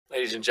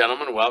Ladies and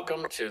gentlemen,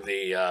 welcome to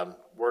the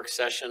work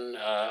session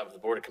of the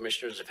Board of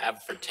Commissioners of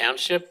Haverford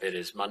Township. It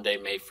is Monday,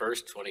 May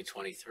 1st,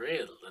 2023,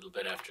 a little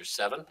bit after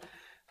 7.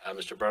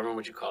 Mr. Berman,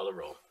 would you call the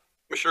roll?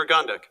 Commissioner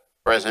Gondek.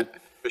 Present.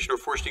 Commissioner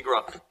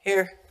Forresty-Grubb.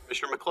 Here.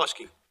 Commissioner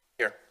McCluskey.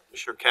 Here.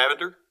 Commissioner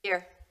Cavender.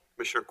 Here.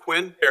 Commissioner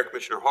Quinn. Here.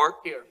 Commissioner Hart.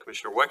 Here.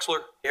 Commissioner Wexler.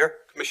 Here.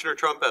 Commissioner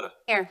Trombetta.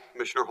 Here.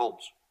 Commissioner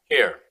Holmes.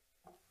 Here.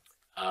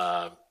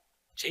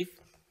 Chief?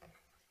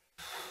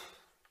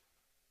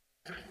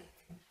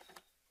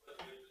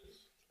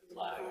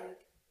 Flag,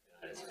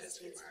 United States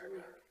of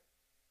America,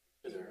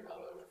 to the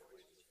republic for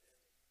which it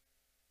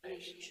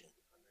stands, nation,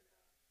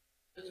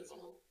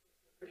 indivisible,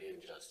 with liberty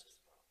and justice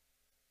for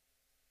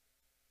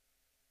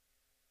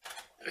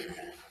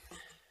all.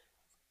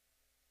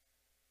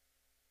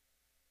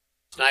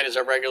 Tonight is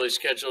our regularly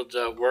scheduled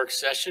work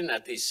session.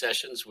 At these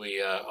sessions,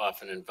 we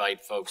often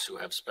invite folks who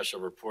have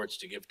special reports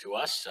to give to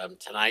us.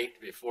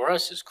 Tonight before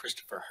us is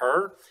Christopher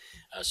Herr,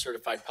 a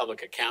certified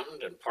public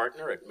accountant and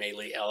partner at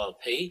Maley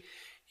LLP.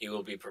 He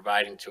will be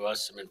providing to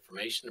us some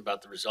information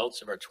about the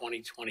results of our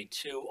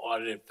 2022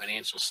 audited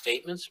financial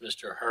statements.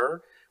 Mr.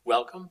 Herr,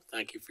 welcome.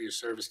 Thank you for your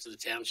service to the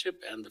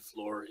township, and the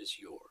floor is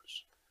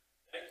yours.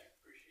 Thank you.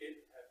 Appreciate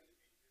it. Happy to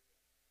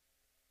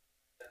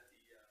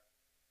be here.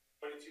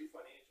 At the 22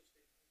 financial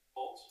statement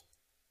results.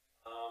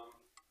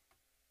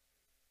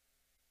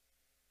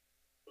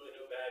 Really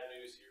no bad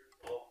news here.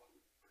 Well,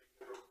 pretty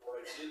good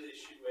report. I did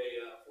issue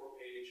a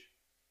 4-page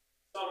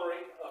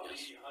summary of the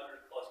 100+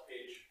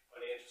 page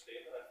financial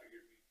statement. I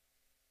figured we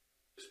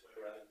this way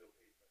rather than go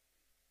page by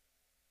page.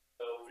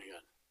 So, What do you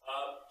got?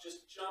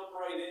 just jump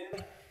right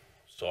in.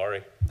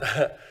 Sorry.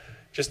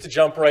 Just to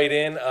jump right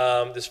in,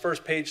 this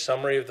first page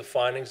summary of the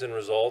findings and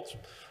results.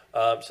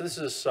 So this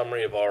is a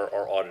summary of our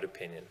audit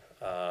opinion.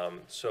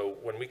 So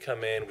when we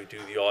come in, we do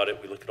the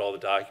audit, we look at all the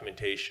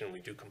documentation, we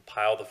do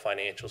compile the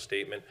financial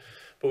statement,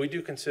 but we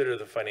do consider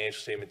the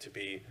financial statement to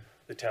be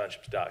the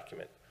township's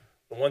document.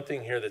 The one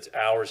thing here that's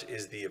ours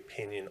is the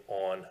opinion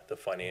on the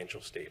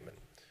financial statement.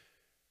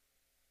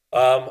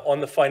 On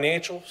the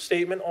financial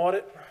statement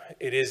audit,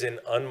 it is an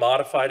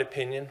unmodified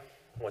opinion.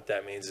 What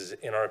that means is,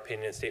 in our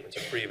opinion, statements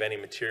are free of any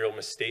material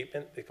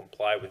misstatement. They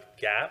comply with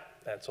GAAP.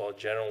 That's all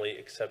generally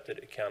accepted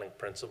accounting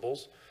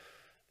principles.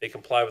 They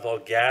comply with all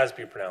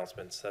GASB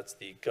pronouncements. That's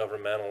the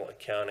Governmental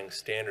Accounting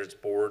Standards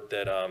Board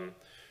that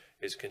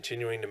is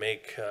continuing to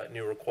make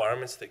new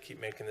requirements that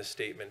keep making this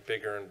statement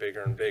bigger and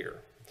bigger and bigger.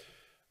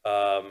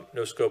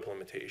 No scope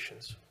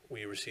limitations.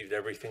 We received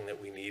everything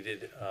that we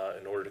needed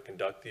in order to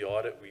conduct the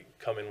audit. We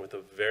come in with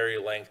a very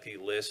lengthy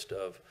list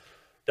of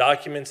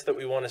documents that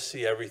we want to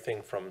see,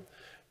 everything from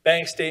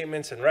bank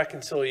statements and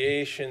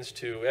reconciliations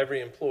to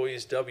every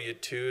employee's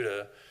W-2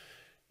 to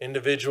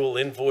individual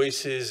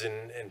invoices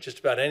and just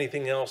about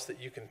anything else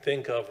that you can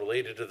think of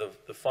related to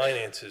the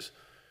finances.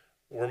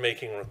 We're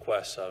making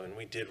requests of, and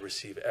we did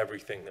receive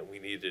everything that we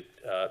needed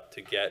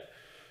to get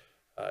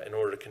in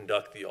order to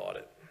conduct the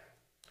audit.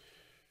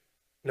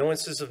 No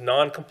instances of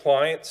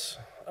non-compliance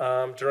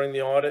during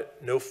the audit,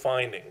 no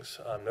findings,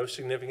 no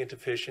significant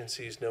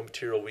deficiencies, no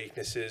material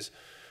weaknesses.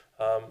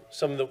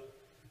 Some of the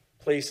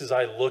places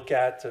I look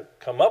at to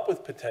come up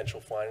with potential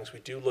findings, we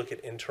do look at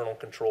internal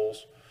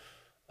controls.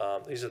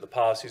 These are the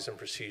policies and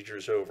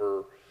procedures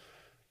over,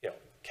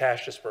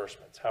 cash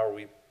disbursements. How are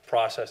we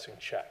processing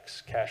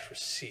checks, cash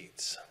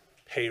receipts,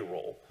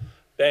 payroll,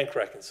 bank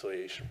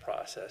reconciliation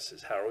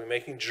processes? How are we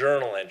making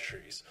journal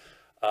entries?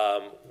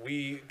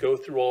 We go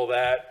through all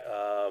that.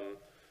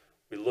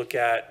 We look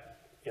at,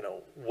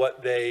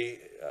 what the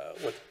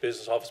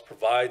business office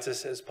provides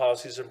us as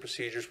policies and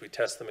procedures. We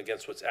test them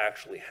against what's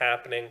actually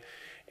happening.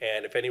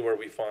 And if anywhere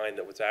we find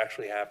that what's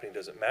actually happening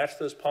doesn't match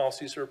those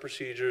policies or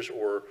procedures,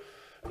 or,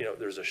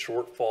 there's a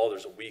shortfall,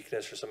 there's a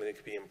weakness or something that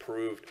could be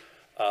improved,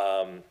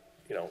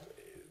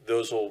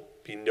 those will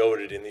be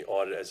noted in the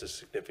audit as a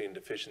significant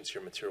deficiency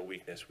or material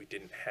weakness. We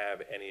didn't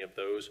have any of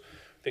those.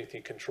 I think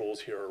the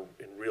controls here are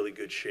in really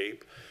good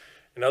shape.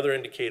 Another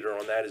indicator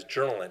on that is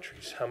journal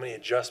entries. How many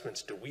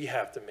adjustments do we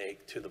have to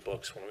make to the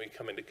books when we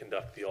come in to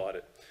conduct the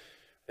audit?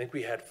 I think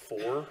we had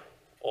 4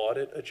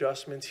 audit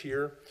adjustments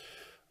here.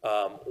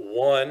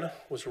 One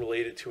was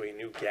related to a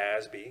new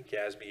GASB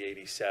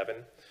 87.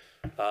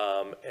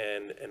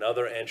 And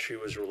another entry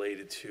was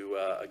related to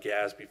a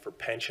GASB for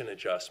pension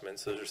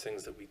adjustments. Those are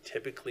things that we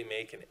typically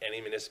make in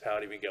any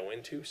municipality we go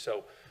into.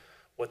 So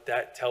what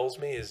that tells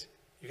me is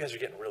you guys are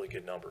getting really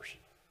good numbers.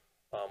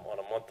 On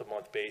a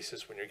month-to-month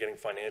basis, when you're getting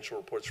financial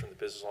reports from the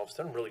business office,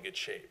 they're in really good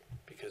shape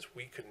because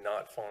we could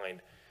not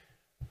find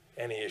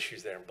any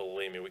issues there. And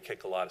believe me, we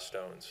kick a lot of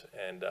stones,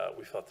 and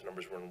we thought the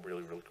numbers were in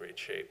really, really great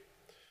shape.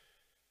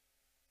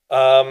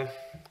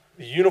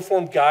 The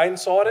uniform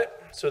guidance audit.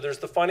 So there's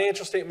the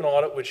financial statement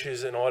audit, which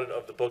is an audit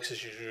of the books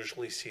as you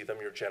usually see them,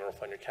 your general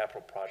fund, your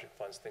capital project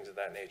funds, things of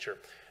that nature.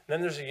 And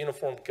then there's a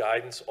uniform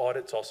guidance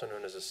audit. It's also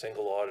known as a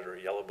single audit or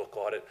a yellow book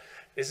audit.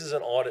 This is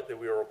an audit that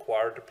we are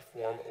required to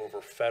perform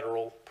over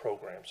federal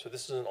programs. So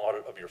this is an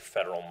audit of your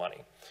federal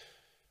money.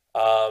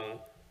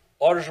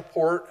 Auditor's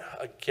report,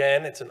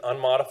 again, it's an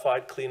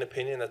unmodified, clean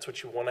opinion. That's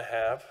what you want to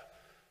have.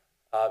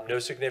 No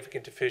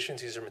significant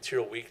deficiencies or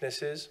material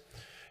weaknesses.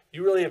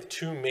 You really have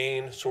two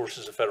main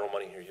sources of federal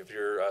money here. You have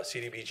your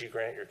CDBG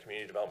grant, your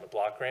Community Development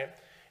Block Grant,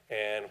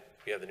 and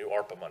we have the new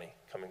ARPA money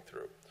coming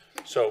through.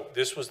 So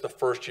this was the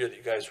first year that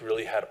you guys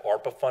really had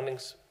ARPA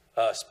fundings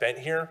spent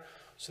here.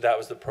 So that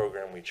was the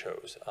program we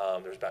chose.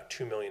 There's about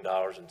 $2 million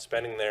in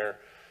spending there.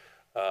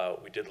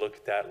 We did look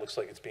at that. It looks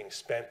like it's being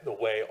spent the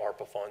way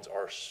ARPA funds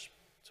are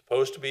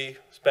supposed to be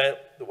spent,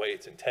 the way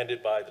it's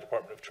intended by the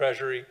Department of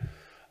Treasury.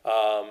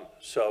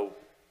 So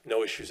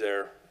no issues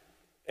there.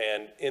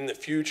 And in the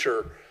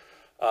future,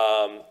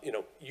 you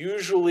know,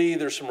 usually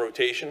there's some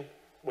rotation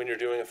when you're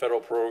doing a federal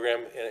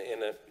program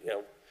in a, you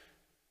know,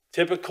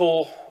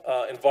 typical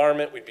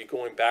environment. We'd be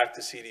going back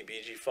to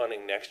CDBG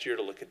funding next year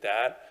to look at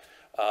that.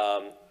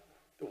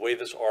 The way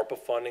this ARPA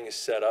funding is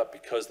set up,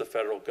 because the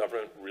federal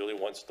government really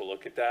wants to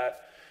look at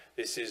that,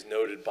 this is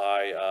noted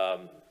by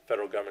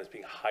federal government as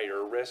being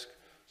higher risk.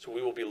 So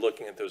we will be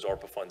looking at those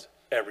ARPA funds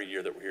every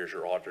year that we're here as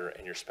your auditor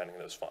and you're spending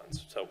those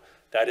funds. So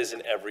that is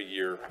an every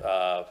year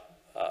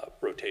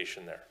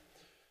rotation there.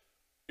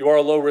 You are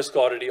a low risk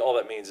auditee. All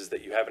that means is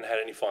that you haven't had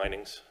any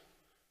findings.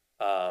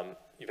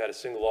 You've had a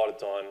single audit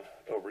done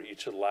over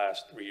each of the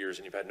last 3 years,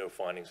 and you've had no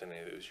findings in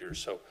any of those years.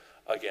 So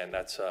again,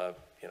 that's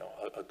you know,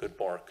 a good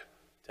mark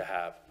to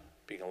have,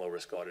 being a low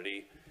risk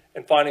auditee.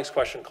 And findings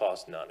question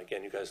cost none.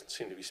 Again, you guys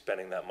seem to be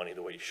spending that money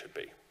the way you should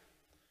be.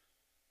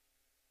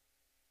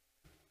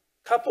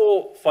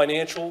 Couple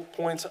financial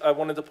points I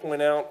wanted to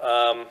point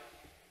out.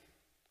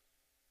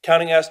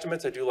 Counting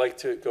estimates, I do like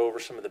to go over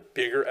some of the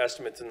bigger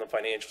estimates in the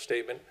financial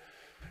statement.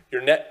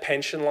 Your net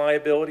pension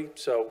liability,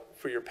 so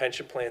for your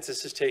pension plans,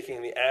 this is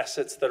taking the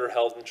assets that are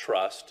held in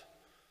trust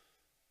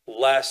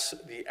less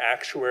the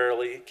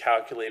actuarially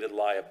calculated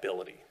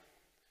liability.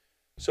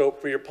 So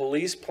for your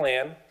police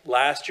plan,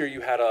 last year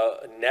you had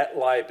a net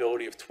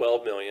liability of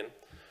 12 million.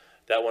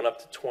 That went up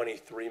to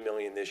 23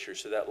 million this year,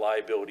 so that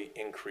liability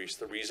increased.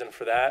 The reason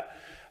for that,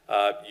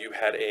 you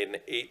had an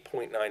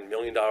 $8.9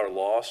 million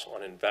loss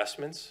on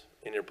investments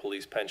in your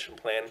police pension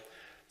plan.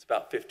 It's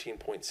about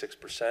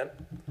 15.6%.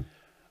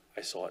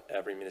 I saw it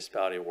every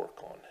municipality I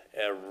work on.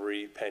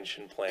 Every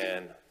pension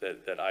plan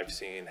that I've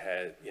seen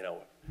had, you know,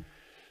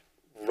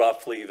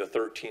 roughly the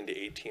 13 to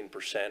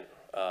 18%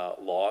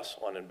 loss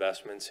on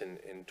investments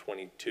in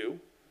 22.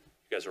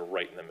 You guys are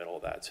right in the middle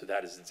of that. So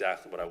that is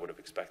exactly what I would have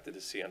expected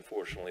to see,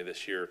 unfortunately,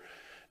 this year.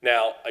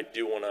 Now, I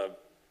do want to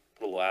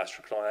put a little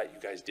asterisk on that. You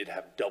guys did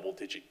have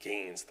double-digit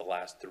gains the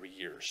last 3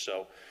 years.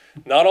 So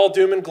not all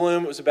doom and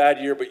gloom. It was a bad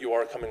year, but you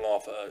are coming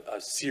off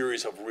a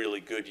series of really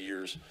good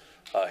years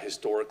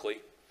historically.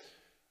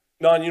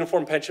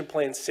 Non-uniform pension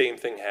plans, same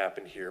thing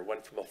happened here.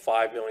 Went from a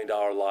 $5 million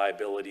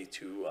liability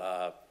to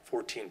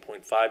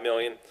 $14.5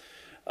 million.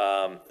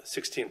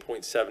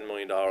 $16.7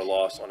 million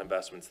loss on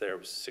investments there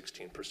was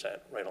 16%,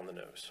 right on the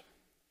nose.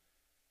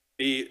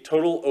 The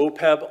total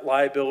OPEB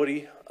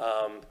liability,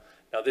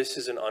 now this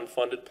is an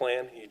unfunded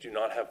plan. You do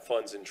not have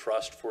funds in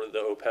trust for the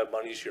OPEB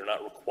monies. You're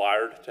not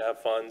required to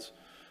have funds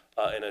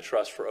in a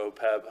trust for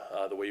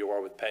OPEB the way you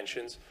are with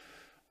pensions.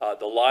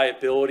 The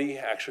liability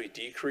actually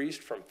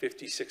decreased from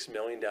 56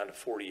 million down to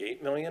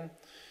 48 million.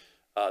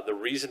 The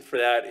reason for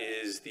that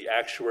is the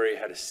actuary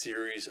had a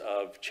series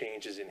of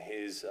changes in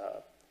his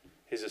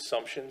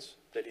assumptions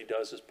that he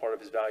does as part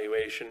of his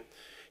valuation.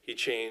 He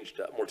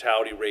changed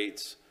mortality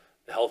rates,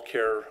 the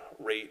healthcare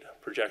rate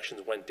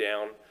projections went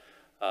down,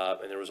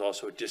 and there was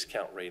also a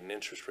discount rate and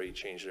interest rate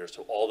change there.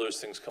 So all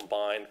those things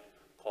combined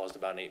caused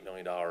about an $8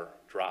 million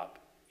drop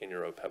in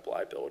your OPEB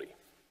liability.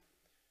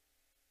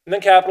 And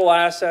then capital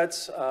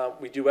assets,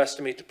 we do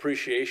estimate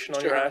depreciation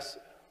on your assets.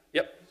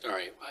 Yep.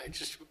 Sorry,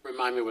 just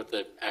remind me what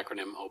the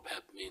acronym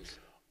OPEB means.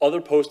 Other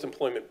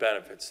post-employment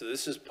benefits. So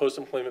this is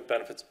post-employment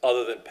benefits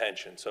other than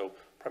pension, so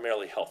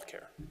primarily health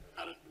care.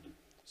 Got it.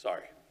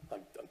 Sorry,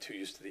 I'm too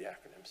used to the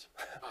acronyms.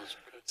 Oh, that's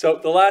good. So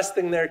the last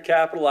thing there,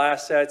 capital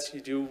assets, you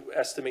do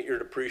estimate your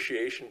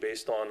depreciation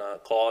based on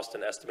cost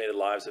and estimated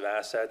lives of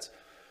assets.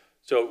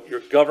 So your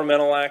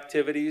governmental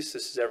activities,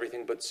 this is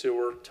everything but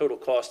sewer, total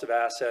cost of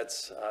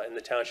assets in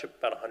the township,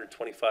 about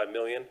 125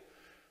 million.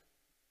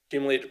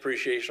 Accumulated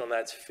depreciation on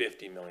that's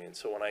 50 million.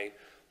 So when I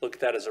look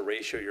at that as a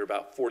ratio, you're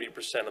about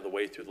 40% of the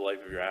way through the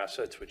life of your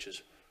assets, which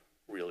is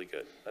really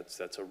good.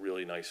 That's a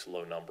really nice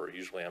low number.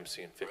 Usually I'm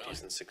seeing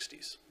 50s and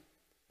 60s.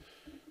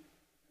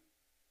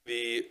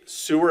 The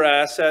sewer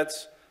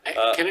assets.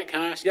 Can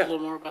I ask you a little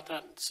more about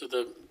that? So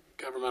the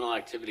governmental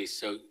activities,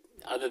 so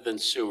other than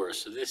sewer,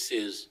 so this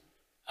is...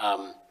 It's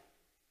going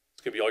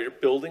to be all your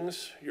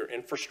buildings, your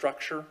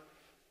infrastructure,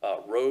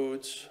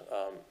 roads,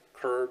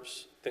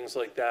 curbs, things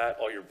like that,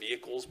 all your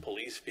vehicles,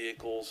 police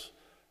vehicles,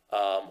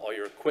 all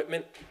your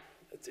equipment.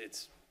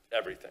 It's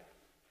everything.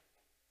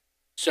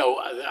 So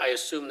I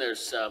assume there's,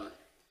 so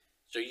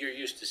you're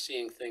used to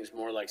seeing things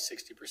more like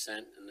 60%,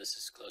 and this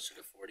is closer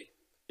to 40?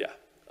 Yeah,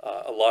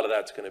 a lot of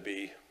that's going to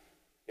be,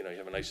 you know, you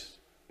have a nice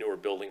newer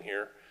building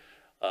here.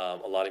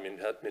 A lot of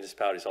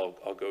municipalities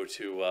I'll go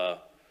to,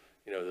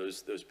 you know,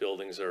 those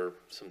buildings are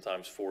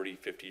sometimes 40,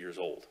 50 years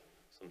old,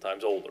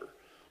 sometimes older.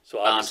 So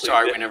I'm obviously,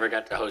 sorry we never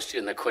got to host you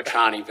in the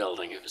Quatrani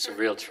building. It was a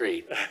real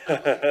treat.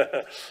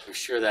 I'm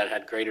sure that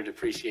had greater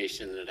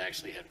depreciation than it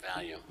actually had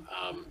value.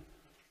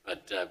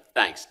 But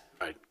thanks.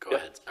 All right, go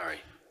ahead. Sorry.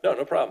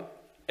 No problem.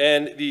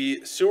 And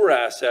the sewer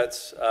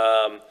assets,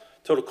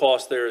 total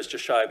cost there is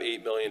just shy of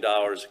 $8 million.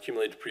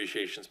 Accumulated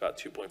depreciation is about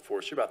 2.4, so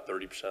you're about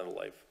 30% of the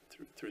life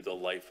through the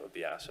life of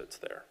the assets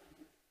there.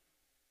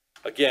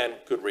 Again,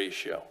 good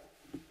ratio.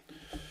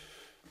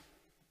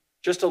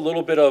 Just a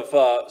little bit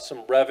of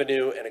some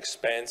revenue and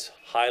expense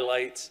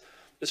highlights.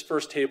 This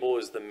first table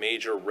is the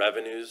major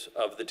revenues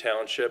of the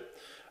township.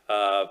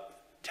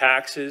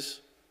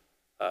 Taxes,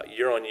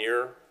 year on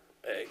year,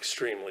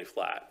 extremely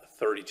flat,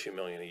 32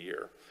 million a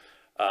year.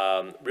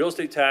 Real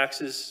estate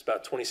taxes,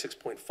 about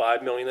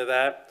 26.5 million of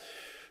that.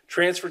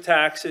 Transfer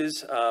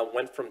taxes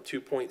went from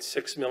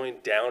 2.6 million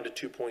down to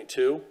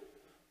 2.2.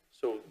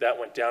 So that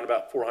went down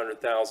about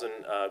 400,000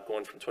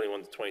 going from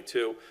 21 to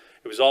 22.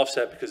 It was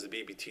offset because the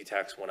BBT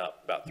tax went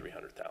up about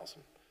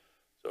 300,000.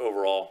 So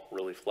overall,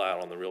 really flat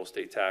on the real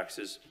estate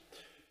taxes.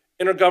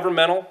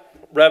 Intergovernmental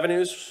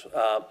revenues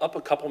up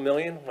a couple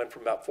million, went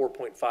from about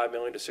 4.5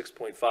 million to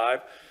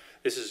 6.5.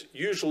 This is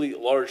usually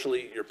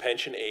largely your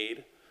pension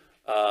aid,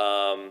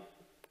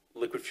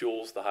 liquid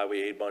fuels, the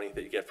highway aid money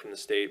that you get from the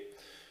state.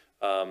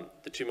 The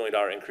 $2 million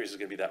increase is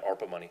going to be that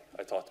ARPA money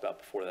I talked about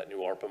before, that new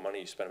ARPA money.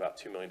 You spent about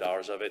 $2 million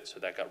of it, so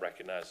that got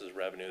recognized as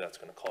revenue. That's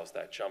going to cause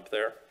that jump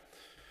there.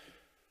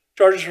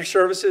 Charges for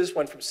services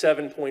went from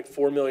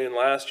 7.4 million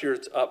last year.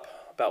 It's up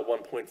about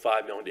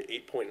 1.5 million to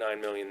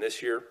 8.9 million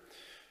this year.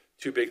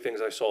 Two big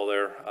things I saw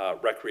there.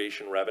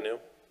 Recreation revenue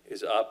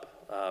is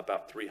up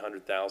about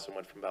 300,000,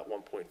 went from about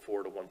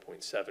 1.4 to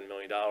 1.7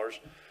 million dollars.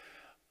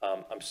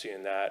 I'm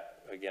seeing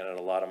that again at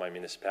a lot of my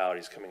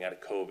municipalities coming out of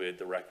COVID.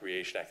 The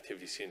recreation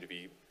activities seem to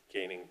be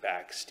gaining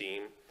back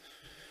steam.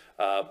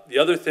 The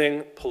other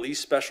thing, police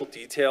special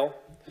detail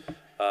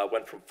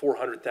went from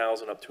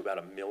 400,000 up to about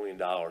 $1 million.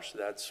 So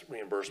that's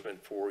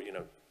reimbursement for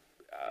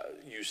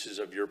uses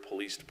of your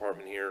police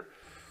department here.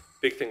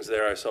 Big things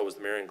there I saw was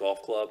the Marion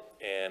Golf Club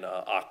and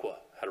Aqua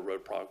had a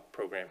road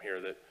program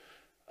here that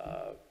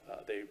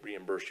they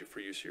reimbursed you for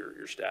use of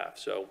your staff.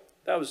 So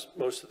that was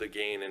most of the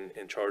gain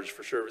in charges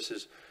for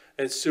services.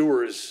 And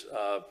sewer is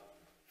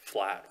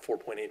flat,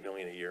 4.8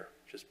 million a year,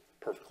 just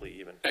perfectly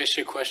even. Can I ask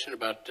you a question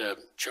about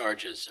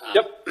charges?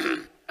 Yep.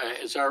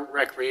 Is our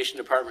recreation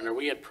department, are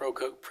we at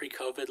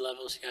pre-COVID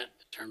levels yet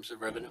in terms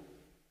of revenue?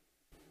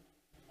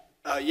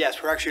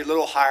 Yes, we're actually a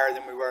little higher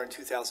than we were in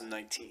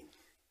 2019.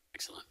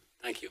 Excellent.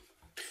 Thank you.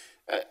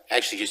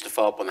 Actually, just to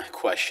follow up on that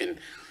question,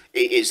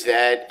 is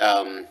that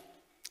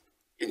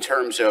in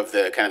terms of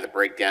the kind of the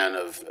breakdown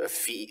of a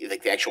fee,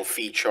 like the actual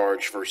fee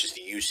charge versus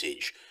the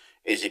usage,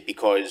 is it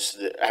because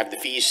have the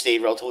fees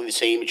stayed relatively the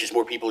same, it's just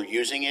more people are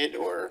using it,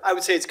 or? I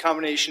would say it's a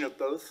combination of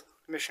both,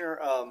 Commissioner.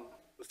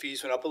 The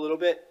fees went up a little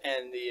bit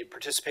and the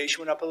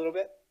participation went up a little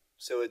bit.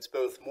 So it's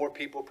both more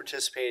people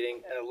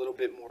participating and a little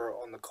bit more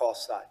on the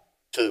cost side.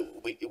 So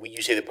when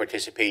you say the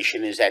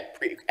participation, is that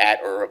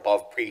at or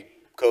above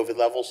pre-COVID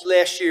levels?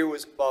 Last year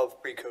was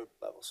above pre-COVID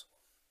levels.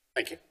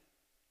 Thank you.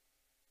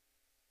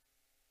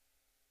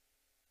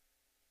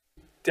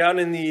 Down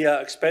in the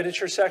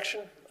expenditure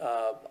section,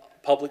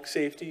 public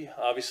safety,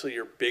 obviously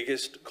your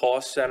biggest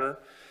cost center,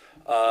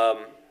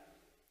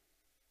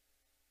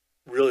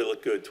 really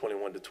looked good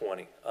 21 to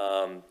 20.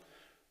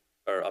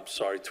 Or I'm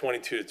sorry,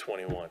 22 to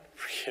 21.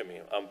 Forgive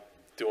me. I'm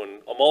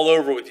all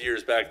over with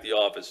years back at the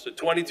office. So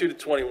 22 to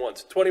 21.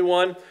 So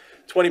 21,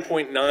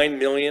 20.9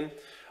 million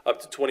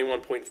up to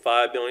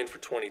 21.5 million for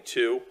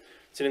 22.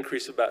 It's an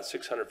increase of about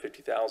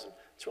 650,000.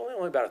 It's really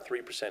only about a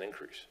 3%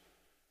 increase.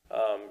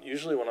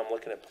 Usually when I'm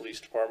looking at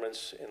police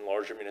departments in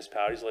larger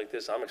municipalities like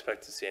this, I'm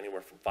expected to see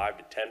anywhere from 5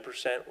 to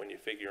 10% when you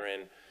figure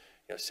in,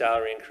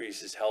 salary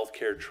increases,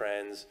 healthcare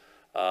trends,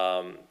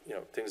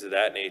 things of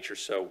that nature.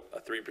 So a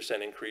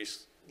 3%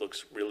 increase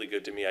looks really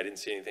good to me. I didn't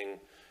see anything,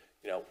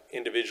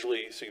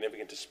 individually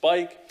significant to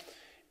spike.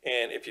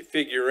 And if you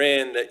figure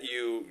in that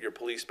your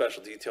police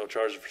special detail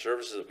charges for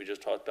services that we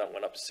just talked about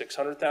went up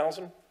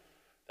 600,000,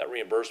 that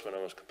reimbursement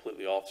almost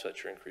completely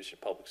offsets your increase in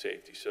public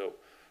safety. So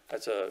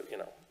that's a,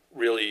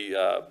 really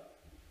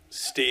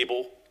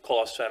stable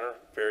cost center.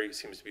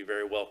 Seems to be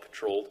very well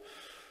controlled.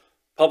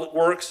 Public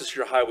Works, this is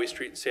your highway,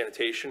 street, and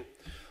sanitation.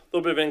 A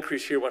little bit of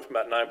increase here, went from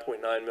about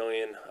 9.9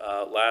 million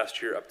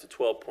last year up to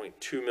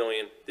 12.2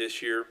 million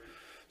this year.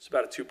 It's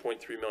about a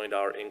 $2.3 million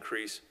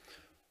increase.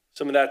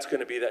 Some of that's going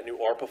to be that new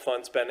ARPA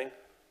fund spending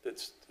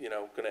that's,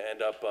 going to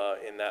end up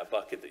in that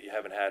bucket that you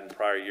haven't had in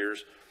prior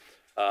years.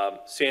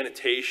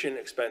 Sanitation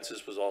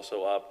expenses was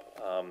also up.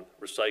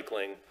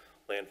 Recycling,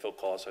 landfill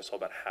costs, I saw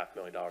about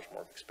 $500,000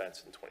 more of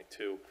expense in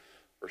 22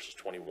 versus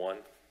 21.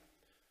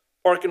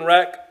 Park and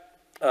Rec,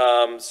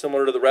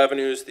 similar to the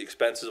revenues, the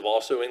expenses have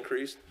also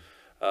increased.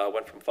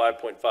 Went from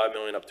 5.5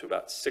 million up to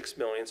about 6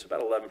 million, so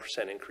about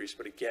 11% increase.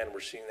 But again, we're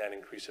seeing that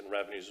increase in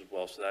revenues as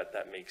well, so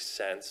that makes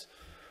sense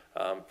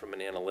from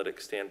an analytic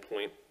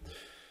standpoint.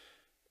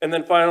 And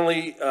then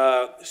finally,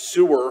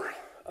 sewer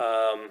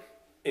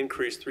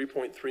increased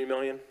 3.3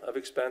 million of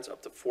expense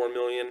up to 4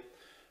 million.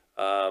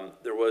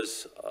 There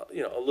was,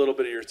 a little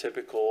bit of your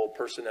typical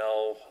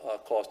personnel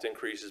cost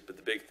increases, but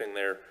the big thing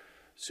there,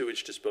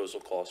 sewage disposal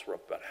costs were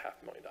up about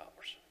 $500,000.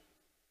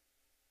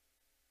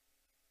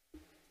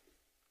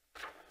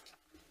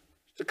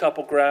 Just a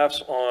couple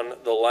graphs on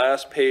the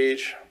last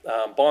page.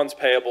 Bonds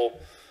payable,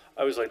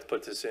 I always like to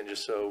put this in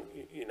just so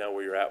you know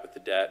where you're at with the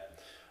debt.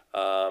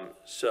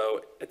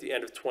 So at the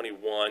end of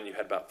 21, you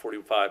had about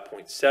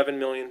 $45.7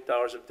 million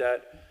of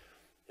debt.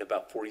 You had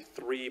about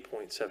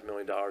 $43.7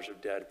 million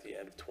of debt at the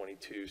end of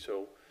 22.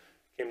 So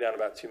came down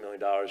about $2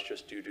 million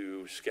just due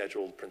to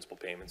scheduled principal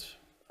payments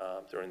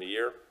during the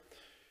year.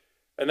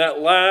 And that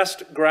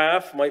last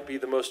graph might be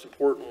the most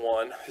important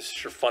one. This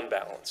is your fund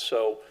balance.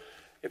 So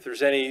if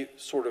there's any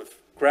sort of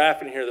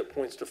graph in here that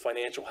points to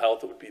financial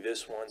health, it would be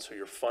this one. So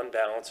your fund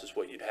balance is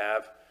what you'd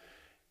have.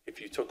 If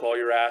you took all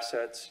your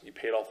assets, you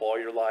paid off all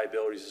your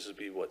liabilities, this would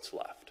be what's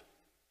left.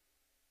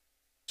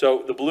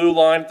 So the blue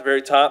line at the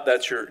very top,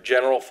 that's your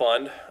general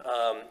fund.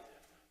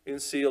 You can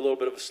see a little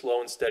bit of a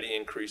slow and steady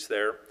increase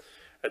there.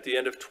 At the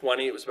end of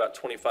 20, it was about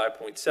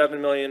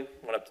 25.7 million,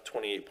 went up to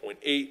 28.8,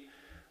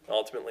 and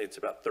ultimately it's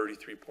about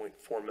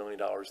 $33.4 million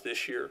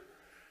this year.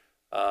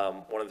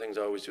 One of the things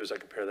I always do is I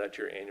compare that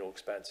to your annual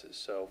expenses.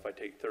 So if I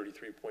take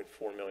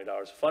 $33.4 million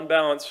of fund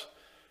balance,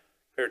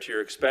 compared to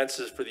your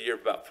expenses for the year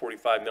of about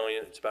 $45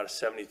 million, it's about a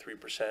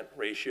 73%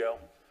 ratio.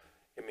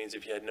 It means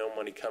if you had no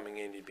money coming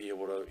in, you'd be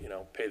able to,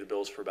 pay the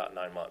bills for about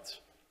 9 months.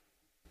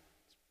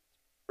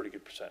 Pretty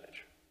good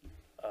percentage.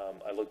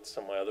 I looked at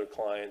some of my other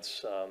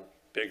clients,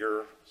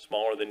 bigger,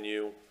 smaller than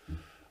you.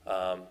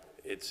 I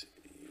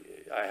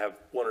have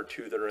one or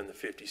two that are in the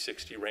 50,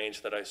 60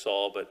 range that I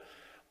saw, but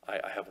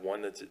I have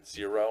one that's at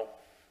 0,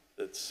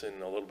 that's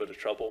in a little bit of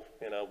trouble,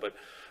 but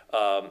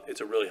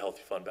it's a really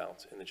healthy fund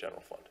balance in the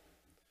general fund.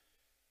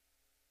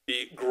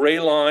 The gray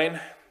line,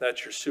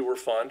 that's your sewer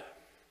fund,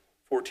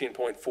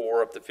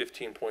 14.4 up to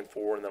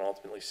 15.4, and then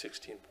ultimately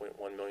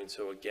 16.1 million.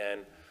 So again,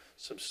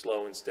 some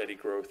slow and steady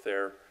growth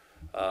there.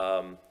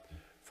 $4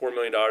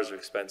 million of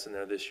expense in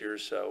there this year.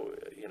 So,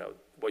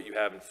 what you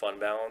have in fund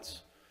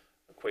balance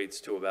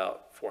equates to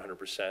about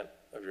 400%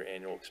 of your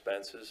annual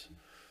expenses.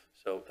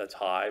 So that's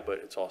high, but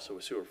it's also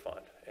a sewer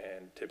fund.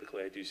 And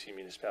typically I do see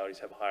municipalities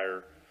have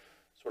higher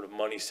sort of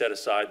money set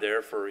aside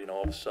there for,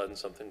 all of a sudden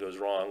something goes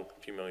wrong,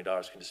 a few $1 million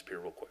can disappear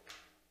real quick.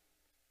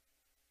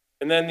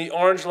 And then the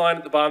orange line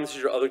at the bottom, this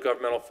is your other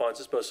governmental funds.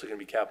 It's mostly going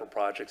to be capital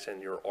projects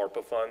and your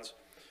ARPA funds.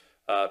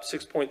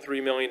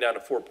 6.3 million down to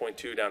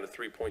 4.2, down to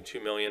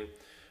 3.2 million.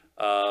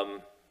 I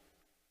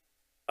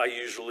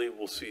usually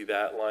will see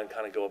that line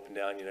kind of go up and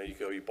down.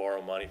 You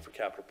borrow money for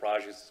capital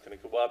projects, it's going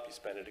to go up. You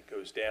spend it, it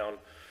goes down.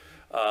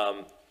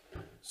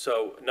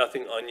 So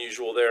nothing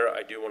unusual there.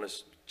 I do want to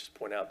just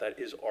point out that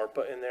is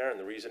ARPA in there, and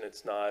the reason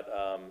it's not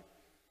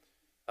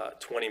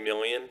 20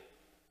 million,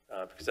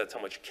 because that's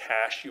how much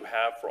cash you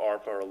have for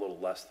ARPA, or a little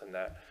less than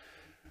that.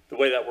 The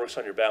way that works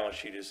on your balance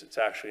sheet is it's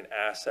actually an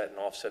asset and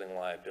offsetting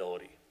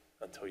liability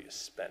until you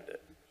spend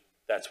it.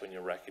 That's when you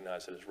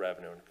recognize it as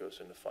revenue and it goes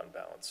into fund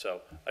balance.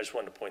 So I just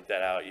wanted to point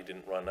that out. You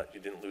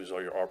didn't lose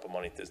all your ARPA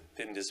money. It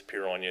didn't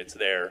disappear on you. It's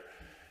there.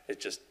 It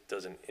just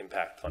doesn't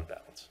impact fund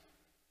balance.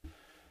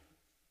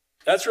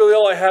 That's really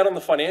all I had on the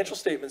financial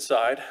statement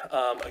side.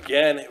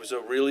 Again, it was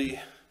a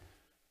really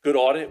good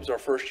audit. It was our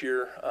first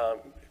year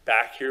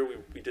back here.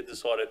 We did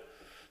this audit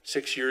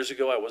 6 years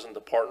ago. I wasn't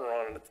the partner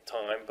on it at the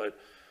time, but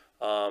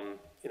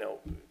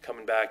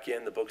coming back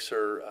in, the books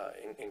are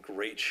in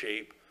great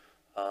shape.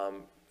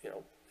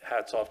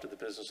 Hats off to the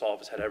business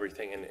office, had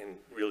everything in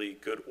really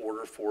good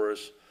order for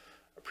us.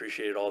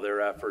 Appreciated all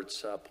their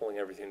efforts pulling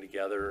everything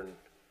together, and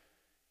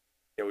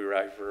we were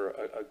out for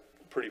a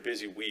pretty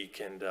busy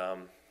week, and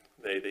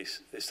they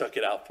stuck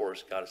it out for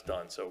us, got us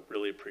done. So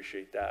really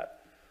appreciate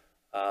that.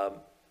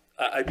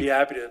 I'd be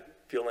happy to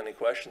field any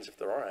questions if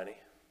there are any.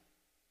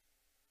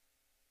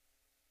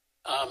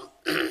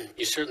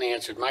 You certainly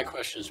answered my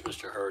questions,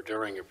 Mr. Herr,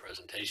 during your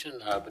presentation,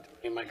 but do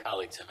any of my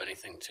colleagues have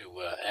anything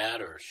to add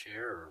or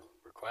share or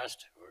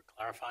request or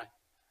clarify?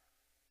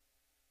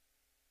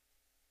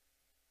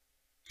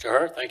 Mr.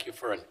 Herr, thank you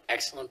for an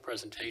excellent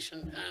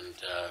presentation and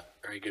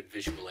very good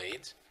visual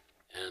aids,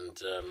 and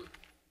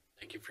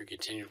thank you for your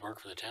continued work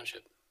for the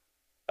township.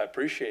 I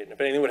appreciate it. And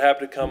if anything would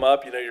happen to come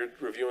up, you're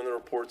reviewing the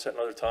reports at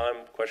another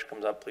time, question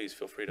comes up, please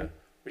feel free to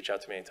reach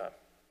out to me anytime.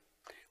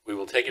 We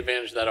will take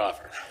advantage of that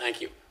offer.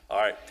 Thank you. All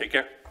right, take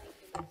care.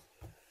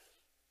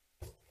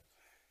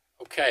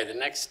 Okay, the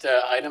next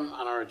item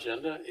on our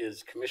agenda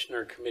is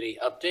Commissioner Committee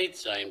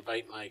updates. I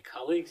invite my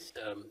colleagues,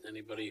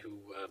 anybody who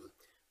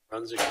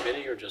runs a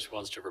committee or just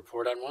wants to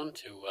report on one,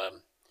 to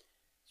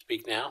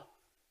speak now.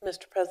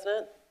 Mr.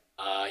 President?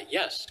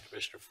 Yes,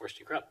 Commissioner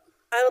Forstey-Krupp.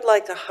 I would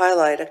like to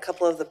highlight a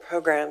couple of the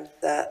programs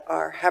that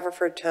our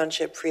Haverford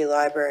Township Free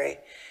Library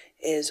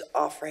is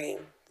offering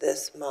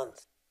this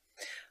month.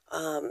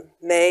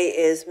 May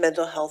is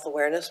Mental Health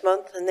Awareness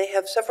Month, and they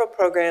have several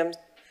programs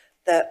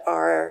that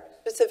are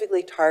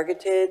specifically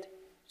targeted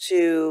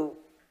to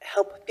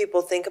help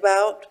people think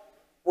about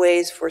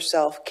ways for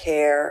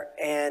self-care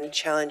and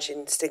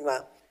challenging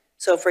stigma.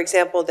 So for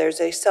example, there's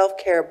a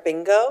self-care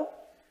bingo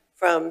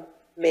from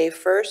May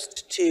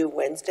 1st to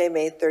Wednesday,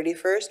 May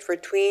 31st for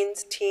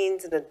tweens,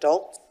 teens, and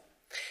adults.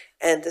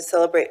 And to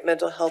celebrate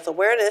mental health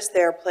awareness,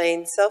 they are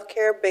playing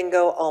self-care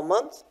bingo all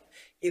month.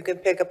 You can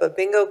pick up a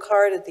bingo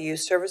card at the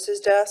youth services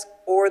desk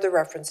or the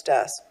reference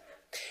desk.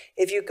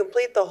 If you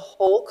complete the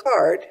whole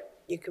card,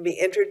 you can be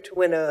entered to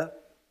win a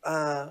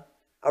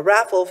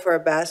raffle for a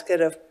basket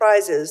of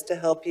prizes to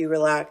help you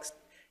relax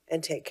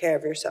and take care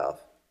of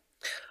yourself.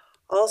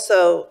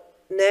 Also,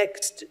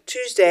 next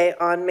Tuesday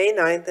on May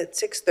 9th at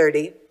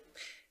 6:30,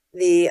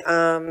 the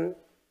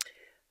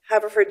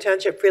Haverford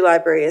Township Free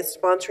Library is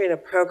sponsoring a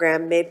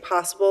program made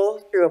possible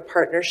through a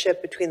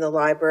partnership between the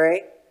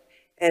library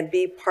and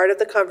Be Part of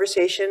the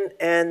Conversation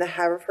and the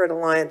Haverford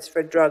Alliance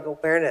for Drug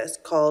Awareness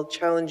called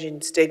Challenging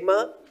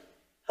Stigma,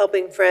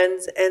 Helping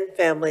Friends and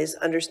Families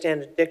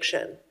Understand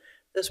Addiction.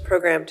 This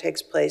program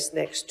takes place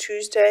next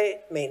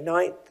Tuesday, May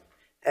 9th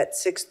at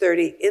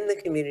 6:30 in the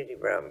community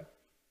room.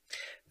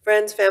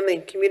 Friends, family,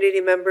 and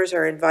community members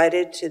are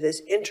invited to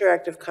this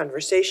interactive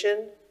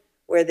conversation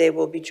where they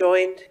will be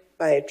joined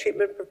by a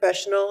treatment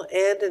professional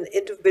and an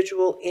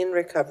individual in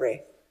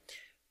recovery.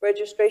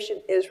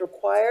 Registration is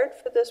required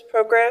for this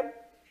program.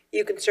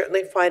 You can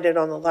certainly find it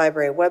on the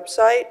library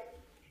website,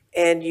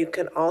 and you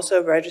can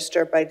also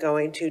register by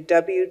going to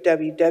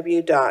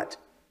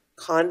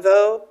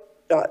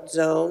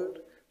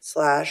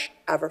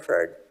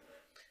www.convo.zone/Haverford.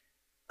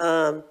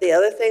 The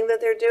other thing that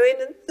they're doing,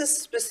 and this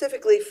is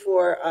specifically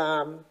for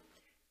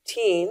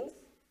teens,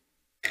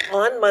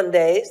 on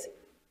Mondays,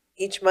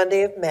 each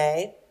Monday of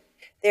May,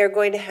 they're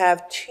going to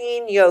have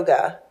teen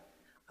yoga.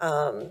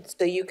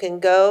 So you can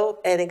go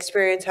and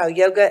experience how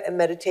yoga and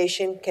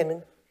meditation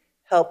can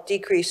help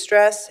decrease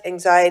stress,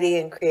 anxiety,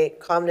 and create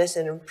calmness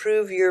and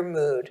improve your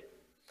mood.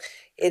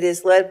 It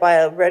is led by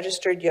a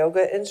registered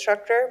yoga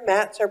instructor.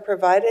 Mats are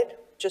provided.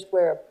 Just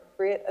wear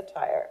appropriate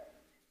attire.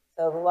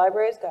 So the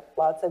library's got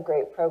lots of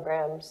great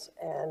programs,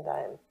 and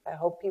I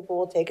hope people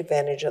will take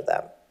advantage of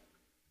them.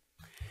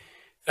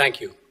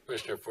 Thank you,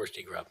 Commissioner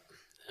Forstey-Grubb.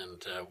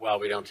 And while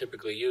we don't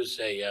typically use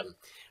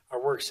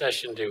our work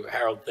session to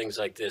herald things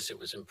like this, it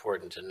was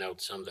important to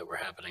note some that were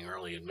happening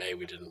early in May.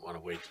 We didn't want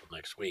to wait till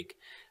next week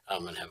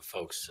and have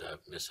folks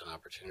miss an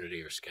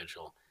opportunity or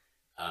schedule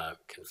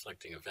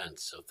conflicting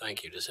events. So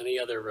thank you. Does any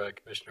other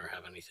commissioner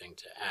have anything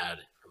to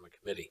add from a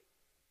committee?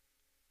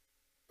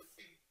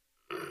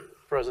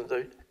 President,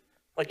 I'd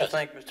like to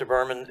thank Mr.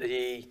 Berman,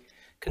 the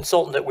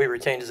consultant that we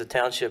retained as a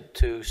township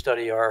to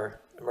study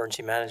our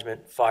emergency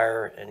management,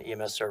 fire, and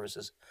EMS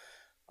services,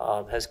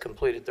 has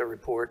completed their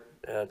report.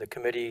 The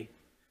committee,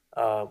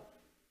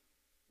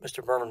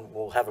 Mr. Berman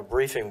will have a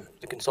briefing.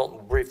 The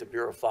consultant will brief the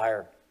Bureau of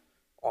Fire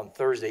on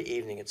Thursday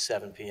evening at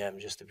 7 p.m.,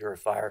 just the Bureau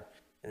of Fire.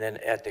 And then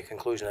at the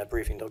conclusion of that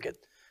briefing, they'll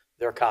get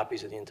their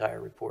copies of the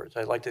entire report. So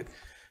I'd like to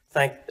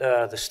thank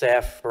the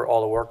staff for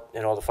all the work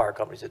and all the fire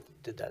companies that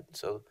did that.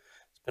 So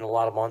it's been a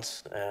lot of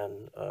months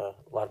and a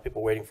lot of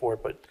people waiting for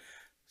it. But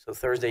so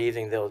Thursday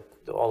evening,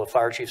 all the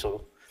fire chiefs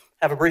will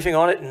have a briefing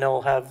on it, and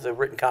they'll have the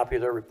written copy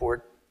of their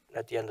report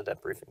at the end of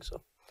that briefing.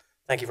 So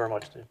thank you very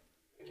much, Steve.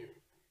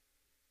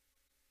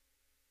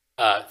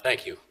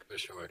 Thank you,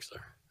 Commissioner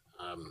Wexler.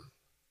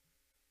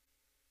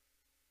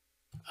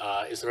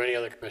 Is there any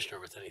other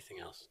commissioner with anything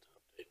else to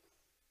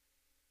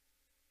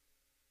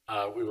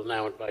update? We will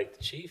now invite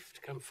the chief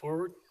to come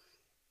forward,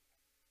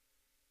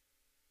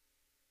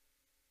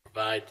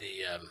 provide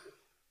the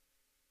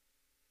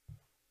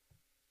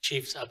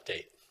chief's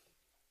update.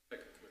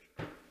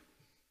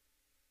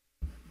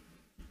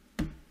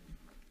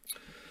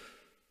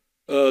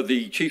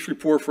 The chief's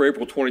report for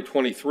April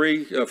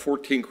 2023,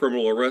 14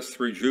 criminal arrests,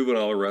 3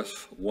 juvenile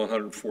arrests,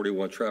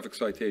 141 traffic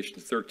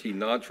citations, 13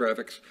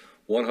 non-traffics,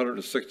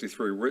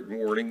 163 written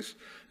warnings,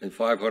 and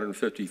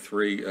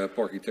 553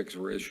 parking tickets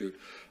were issued.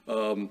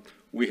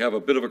 We have a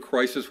bit of a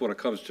crisis when it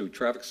comes to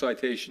traffic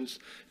citations.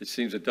 It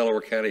seems that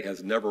Delaware County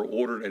has never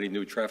ordered any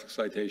new traffic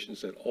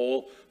citations, and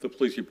all the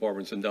police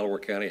departments in Delaware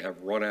County have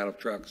run out of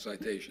traffic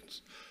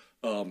citations.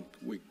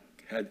 We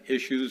had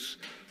issues.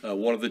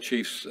 One of the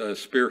chiefs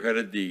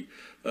spearheaded the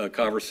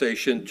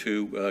conversation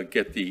to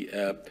get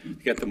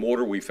them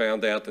ordered. We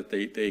found out that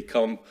they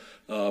come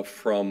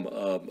from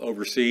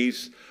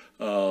overseas,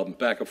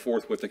 back and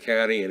forth with the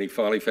county, and he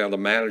finally found a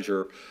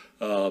manager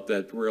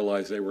that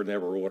realized they were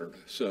never ordered.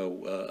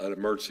 So an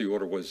emergency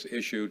order was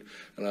issued,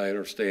 and I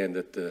understand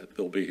that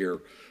they'll be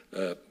here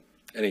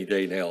any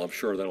day now. I'm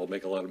sure that'll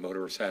make a lot of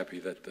motorists happy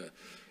that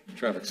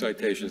traffic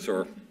citations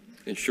are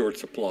in short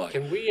supply.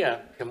 Can we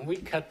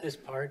cut this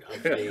part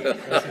of the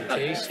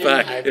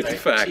presentation? It's a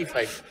fact. Chief,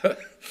 I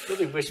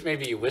really wish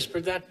maybe you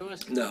whispered that to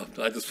us. No,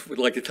 I just would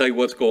like to tell you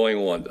what's going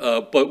on.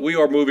 But we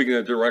are moving in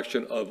the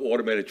direction of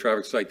automated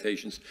traffic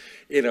citations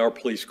in our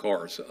police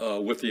cars.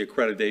 With the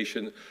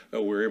accreditation,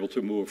 we're able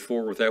to move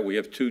forward with that. We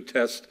have 2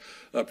 test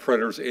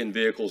printers in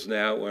vehicles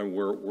now, and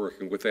we're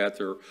working with that.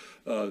 There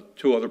are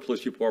 2 other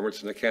police departments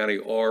in the county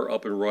are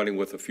up and running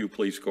with a few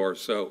police cars.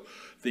 So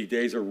the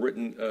days of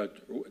written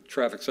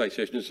traffic citations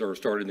citations are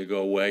starting to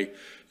go away.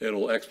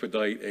 It'll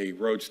expedite a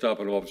road stop.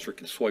 An officer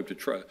can swipe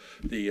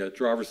the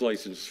driver's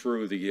license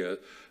through the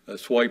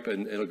swipe,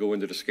 and it'll go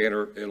into the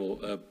scanner.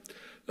 It'll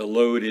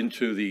load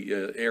into the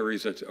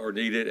areas that are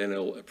needed, and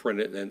it'll print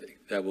it, and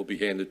that will be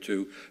handed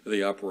to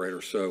the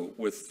operator. So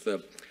with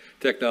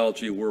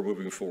technology, we're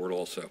moving forward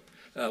also.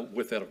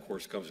 With that, of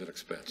course, comes an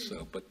expense,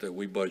 so, but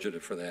we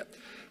budgeted for that.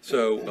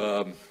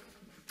 So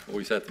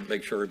always have to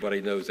make sure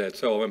everybody knows that.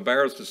 So I'm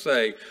embarrassed to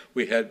say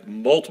we had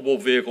multiple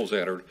vehicles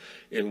entered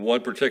in one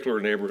particular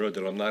neighborhood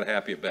that I'm not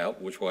happy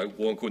about, which I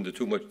won't go into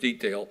too much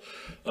detail.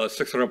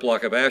 600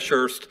 block of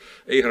Ashurst,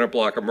 800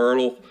 block of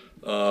Myrtle.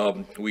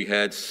 We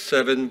had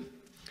 7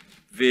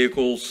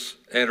 vehicles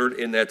entered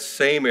in that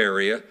same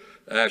area,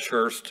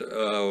 Ashurst,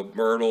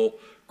 Myrtle,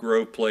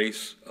 Grove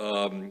Place.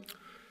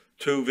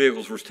 2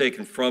 vehicles were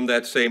taken from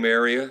that same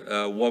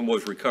area. One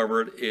was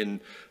recovered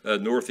in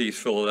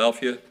northeast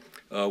Philadelphia.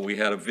 We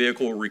had a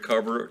vehicle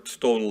recovered,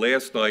 stolen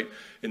last night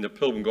in the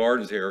Pilgrim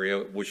Gardens area,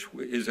 which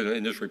isn't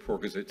in this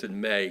report because it's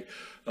in May.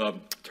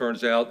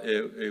 Turns out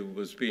it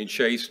was being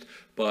chased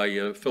by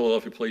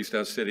Philadelphia police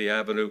down City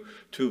Avenue.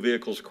 2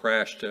 vehicles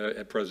crashed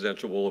at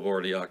Presidential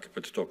Boulevard. The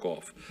occupants took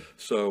off.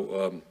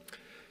 So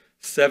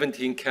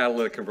 17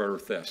 catalytic converter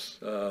thefts,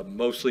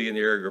 mostly in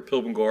the area of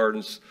Pilgrim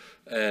Gardens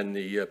and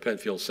the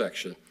Penfield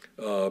section.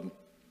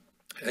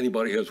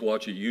 Anybody who's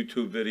watched a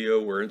YouTube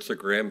video or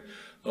Instagram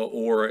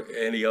or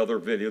any other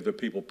video that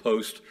people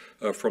post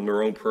from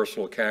their own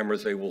personal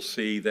cameras, they will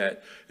see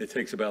that it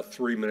takes about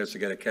 3 minutes to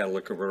get a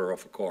catalytic converter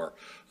off a car.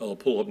 They'll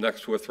pull up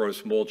next to it, throw a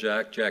small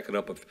jack it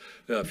up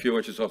a few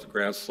inches off the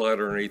ground, slide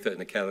underneath it, and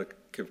the catalytic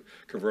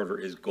converter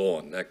is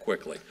gone that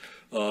quickly.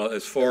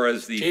 As far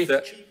as the...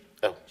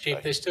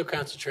 Chief, they're still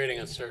concentrating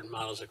on certain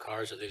models of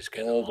cars, or they just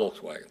get all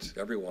Volkswagens,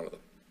 every one of them.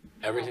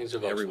 Everything's a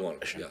Volkswagen? Every one of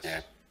them, yes.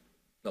 Yeah.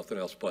 Nothing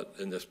else but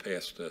in this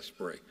past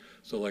spree.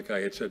 So like I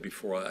had said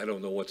before, I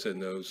don't know what's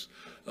in those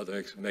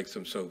that makes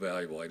them so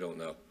valuable. I don't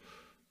know.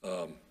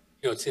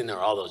 It's in there,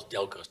 all those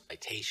Delco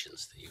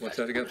citations. That you What's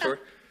that again, sorry?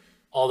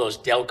 All those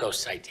Delco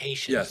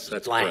citations. Yes,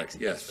 that's correct.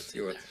 Yes.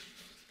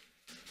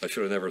 I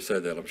should have never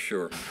said that, I'm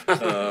sure.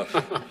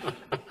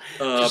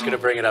 Just going to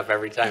bring it up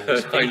every time.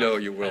 I know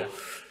you will.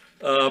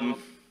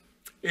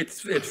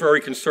 It's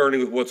very concerning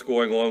with what's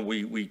going on.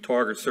 We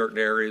target certain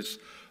areas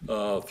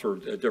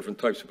through different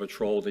types of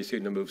patrol. They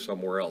seem to move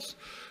somewhere else.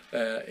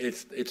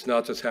 It's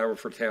not just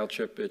Haverford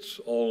Township. It's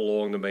all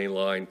along the main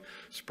line.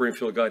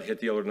 Springfield got hit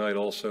the other night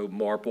also.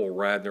 Marple,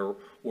 Radnor,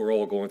 we're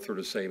all going through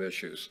the same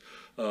issues.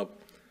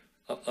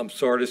 I'm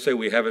sorry to say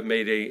we haven't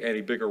made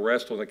any big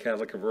arrests on the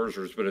catalytic converters.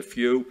 There's been a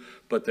few,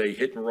 but they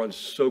hit and run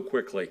so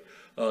quickly.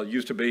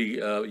 Used to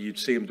be you'd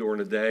see them during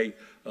the day.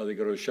 They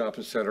go to a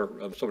shopping center.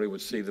 Somebody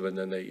would see them, and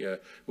then they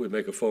would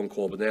make a phone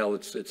call. But now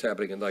it's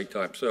happening at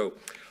nighttime. So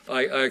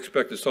I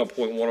expect at some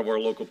point one of our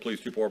local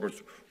police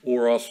departments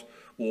or us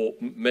will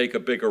make a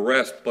big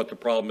arrest. But the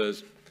problem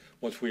is,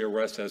 once we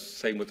arrest, as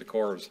same with the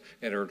cars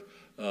entered,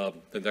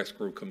 the next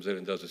group comes in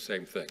and does the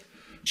same thing.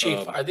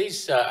 Chief, are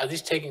these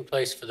taking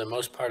place for the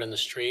most part in the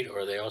street, or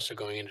are they also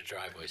going into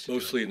driveways?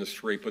 Mostly in the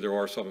street, but there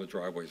are some in the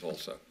driveways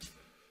also.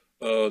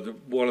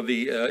 One of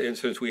the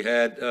incidents we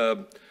had,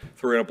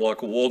 300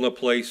 block of Walnut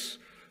Place.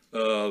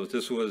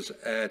 This was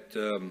at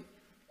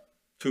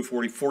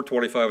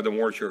 4:25 in the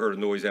morning. She heard a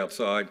noise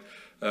outside,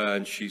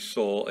 and she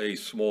saw a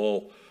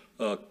small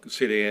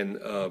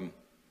sedan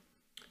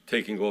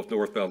taking off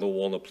northbound to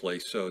Walnut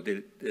Place. So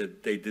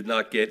they did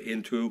not get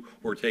into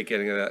or take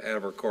anything out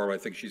of her car. I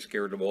think she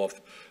scared them off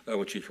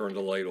when she turned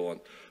the light on.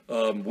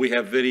 We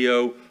have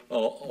video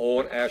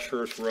on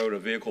Ashurst Road. A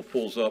vehicle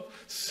pulls up.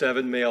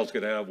 7 males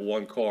get out of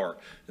one car,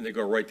 and they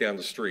go right down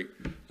the street,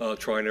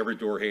 trying every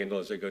door handle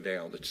as they go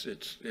down.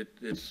 It's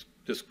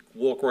just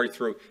walk right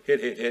through,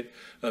 hit.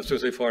 As soon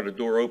as they find a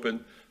door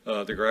open,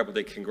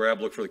 they can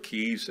look for the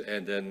keys,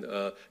 and then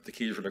the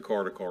keys from the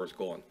car is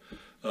gone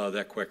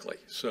that quickly.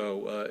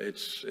 So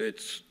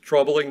it's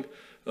troubling,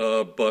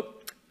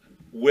 but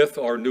with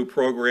our new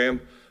program,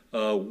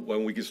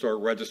 when we can start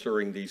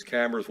registering these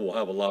cameras, we'll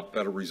have a lot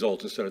better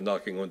results instead of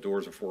knocking on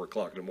doors at 4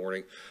 o'clock in the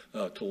morning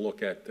to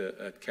look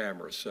at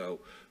cameras. So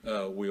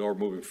we are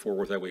moving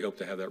forward with that. We hope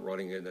to have that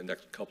running in the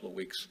next couple of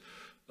weeks.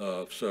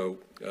 So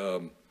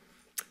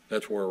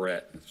that's where we're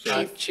at.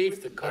 So,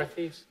 Chief, the car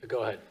thieves?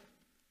 Go ahead,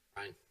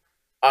 Ryan.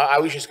 I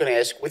was just going to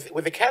ask,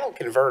 with the cattle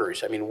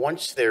converters, I mean,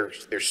 once they're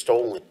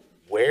stolen,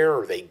 where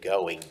are they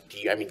going? Do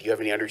you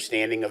have any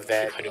understanding of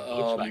that?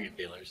 Volkswagen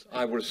dealers.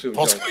 I would assume.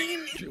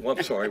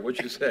 I'm sorry,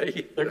 what'd you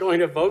say? They're going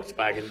to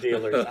Volkswagen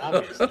dealers,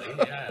 obviously.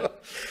 Yeah.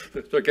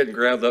 They're getting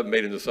ground up,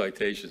 made into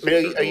citations. I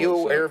mean, are you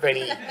aware of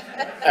any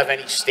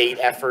state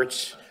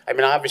efforts? I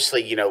mean,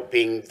 obviously,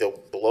 being the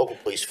local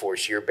police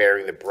force, you're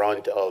bearing the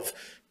brunt of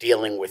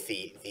dealing with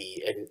the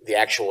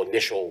actual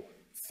initial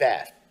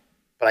theft.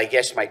 But I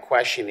guess my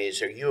question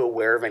is, are you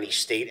aware of any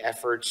state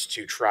efforts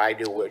to try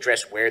to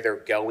address where they're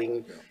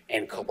going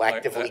and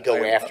collectively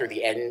go after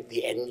the end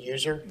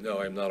user? No,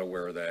 I'm not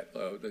aware of that.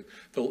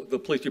 The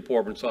police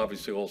departments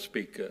obviously all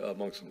speak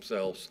amongst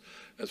themselves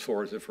as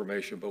far as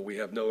information, but we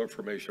have no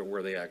information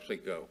where they actually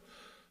go.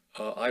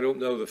 I don't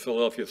know that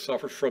Philadelphia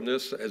suffers from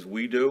this as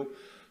we do,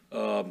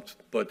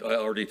 but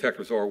our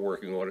detectives are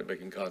working on it,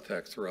 making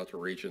contacts throughout the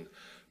region.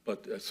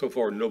 But so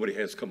far, nobody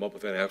has come up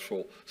with an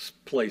actual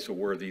place of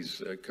where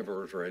these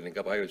converters are ending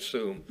up. I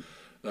assume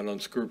an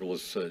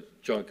unscrupulous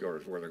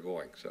junkyard is where they're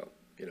going. So,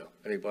 you know,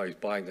 anybody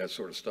buying that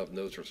sort of stuff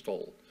knows they're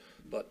stolen.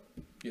 But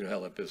you know how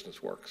that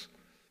business works.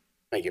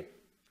 Thank you.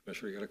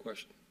 Commissioner, you got a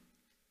question?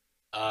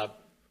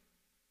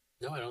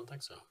 No, I don't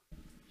think so.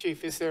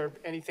 Chief, is there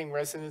anything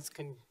residents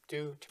can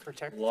do to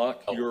protect?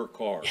 Lock your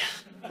cars.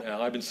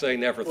 Now, I've been saying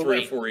that for Well, 3 or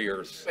wait. 4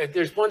 years.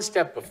 There's one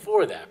step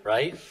before that,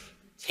 right?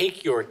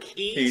 Take your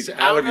keys Keys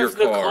out of your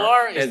the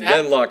car Is and that-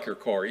 then lock your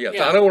car. Yes,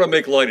 Yeah. I don't want to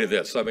make light of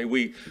this. I mean,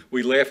 we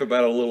laugh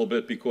about it a little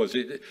bit because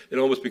it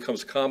almost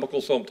becomes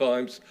comical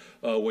sometimes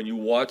when you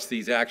watch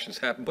these actions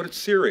happen, but it's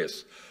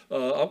serious.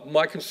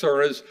 My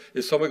concern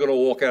is somebody going to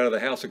walk out of the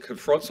house and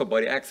confront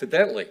somebody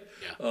accidentally?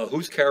 Yeah.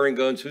 Who's carrying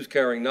guns? Who's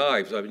carrying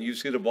knives? I mean, you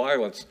see the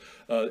violence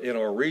in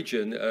our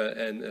region,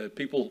 and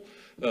people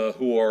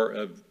who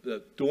are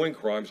doing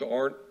crimes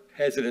aren't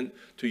hesitant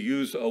to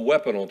use a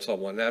weapon on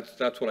someone.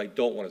 That's what I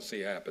don't want to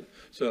see happen.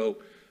 So,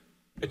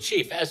 But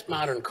Chief, as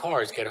modern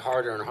cars get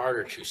harder and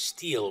harder to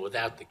steal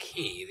without the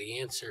key, the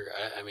answer,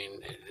 I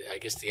mean, I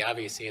guess the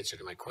obvious answer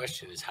to my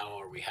question is how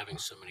are we having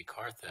so many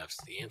car thefts?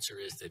 The answer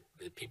is that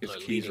people Because are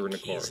keys leaving are in the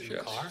keys cars, in the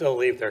yes. car. Still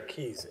leave their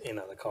keys in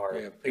the car.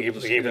 Yeah,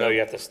 people just, Even you though know- you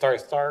have to start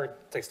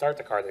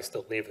the car, they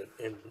still leave it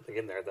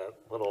in there, that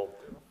little.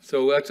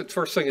 so that's the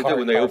first thing they do Car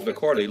when they open the fence.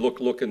 car. They look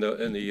in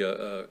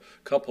the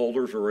cup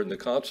holders or in the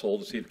console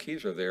to see if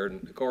keys are there,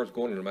 and the car's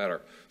going in a matter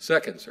of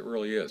seconds. It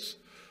really is.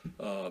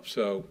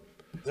 So.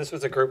 This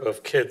was a group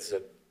of kids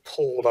that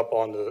pulled up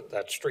onto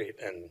that street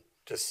and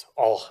just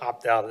all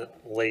hopped out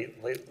late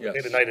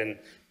Yes. at night and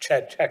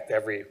checked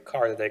every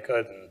car that they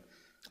could. And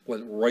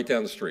Went right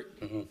down the street,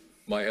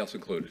 my house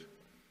included.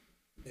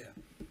 yeah,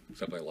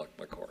 Except I locked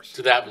my cars.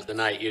 So that was the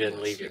night you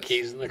didn't leave your Yes.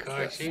 keys in the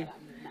car, Yes. Chief?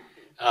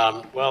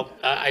 Well,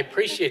 I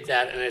appreciate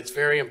that, and it's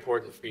very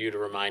important for you to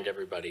remind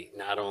everybody,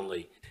 not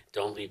only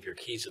don't leave your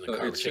keys in the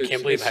car, which I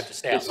can't believe I have to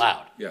say out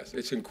loud. Yes,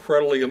 it's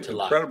incredibly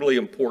lock.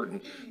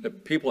 important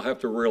that people have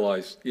to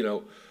realize, you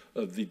know,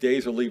 the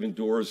days of leaving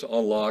doors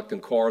unlocked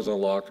and cars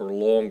unlocked are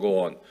long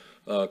gone.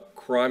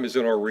 Crime is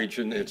in our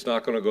region. It's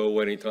not going to go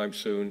away anytime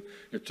soon.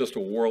 It's just a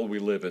world we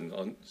live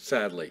in,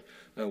 sadly.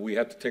 We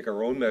have to take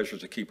our own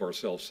measures to keep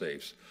ourselves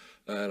safe.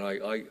 And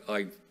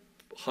I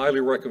highly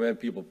recommend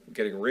people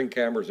getting Ring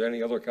cameras,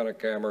 any other kind of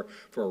camera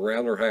for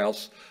around their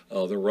house.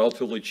 They're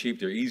relatively cheap.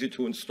 They're easy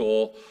to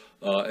install.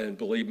 And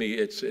believe me,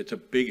 it's a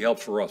big help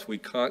for us.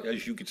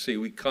 As you can see,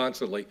 we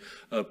constantly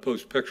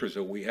post pictures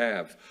that we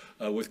have,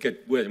 and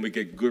we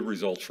get good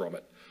results from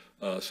it.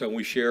 So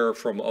we share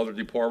from other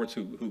departments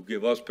who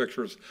give us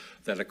pictures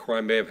that a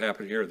crime may have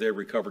happened here, they've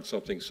recovered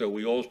something. So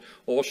we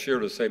all share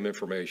the same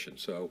information.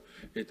 So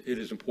it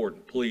is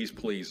important.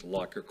 Please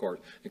lock your cars.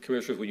 And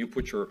commissioners, when you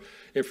put your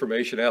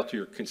information out to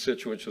your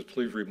constituents, just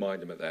please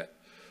remind them of that.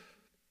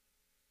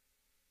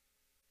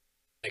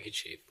 Thank you,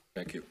 Chief.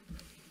 Thank you.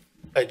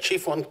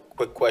 Chief, one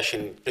quick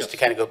question, just to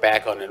kind of go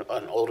back on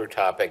an older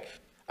topic.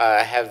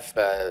 Have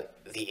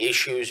the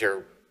issues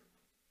or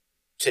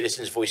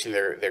citizens voicing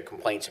their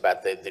complaints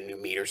about the new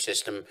meter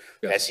system,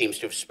 that Yes. seems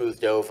to have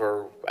smoothed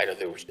over? I know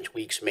there were some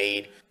tweaks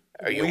made.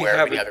 Are you We aware of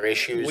any haven't- other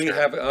issues? We or-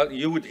 have,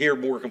 you would hear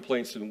more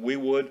complaints than we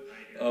would.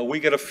 We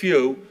get a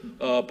few,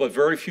 but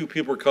very few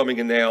people are coming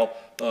in now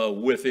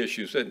with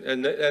issues.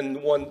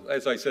 And one,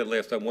 as I said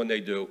last time, when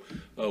they do,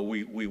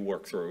 we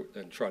work through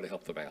and try to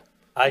help them out.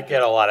 I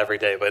get a lot every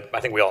day, but I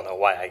think we all know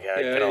why I get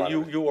a Yeah, lot.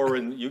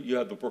 and you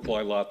have the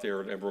Brookline lot there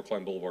and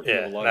Brookline Boulevard. You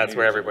have Yeah, a lot of that's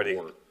where meters in everybody,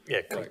 water.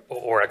 Right.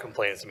 or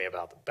complains to me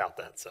about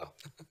that, so.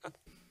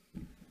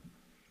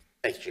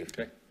 Thank you, Chief.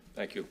 Okay,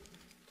 thank you.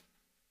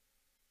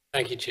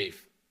 Thank you,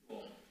 Chief.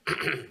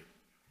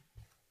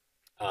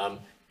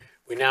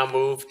 We now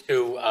move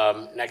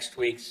to next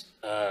week's,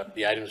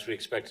 the items we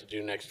expect to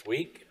do next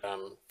week.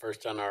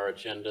 First on our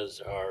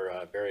agendas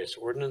are various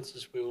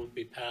ordinances we will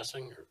be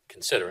passing or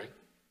considering,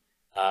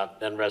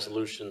 then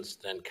resolutions,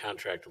 then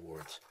contract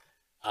awards.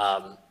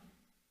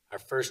 Our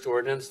first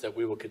ordinance that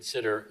we will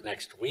consider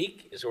next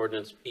week is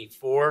ordinance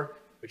P4,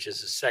 which is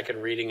the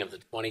second reading of the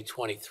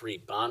 2023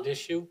 bond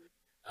issue.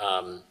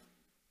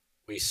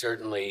 We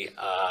certainly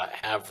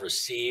have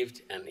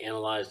received and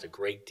analyzed a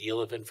great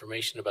deal of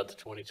information about the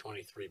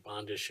 2023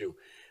 bond issue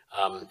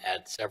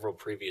at several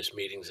previous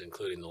meetings,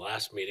 including the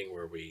last meeting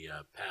where we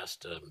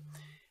passed the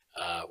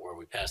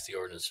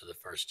ordinance for the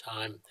first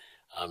time.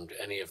 Do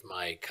any of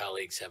my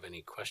colleagues have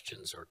any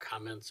questions or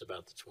comments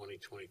about the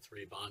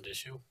 2023 bond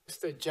issue?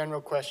 Just a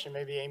general question,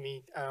 maybe,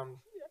 Amy.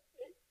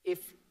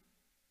 If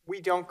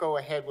we don't go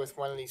ahead with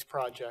one of these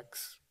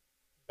projects,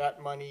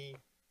 that money,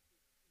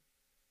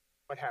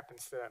 what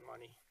happens to that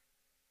money?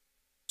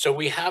 So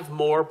we have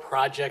more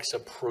projects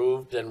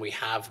approved than we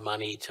have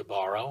money to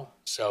borrow.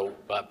 So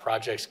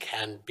projects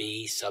can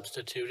be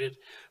substituted.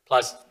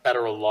 Plus,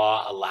 federal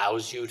law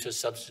allows you to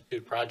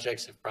substitute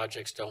projects if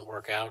projects don't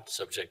work out,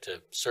 subject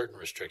to certain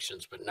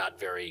restrictions, but not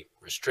very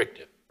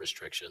restrictive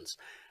restrictions.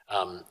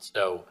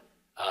 So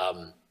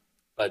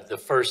But the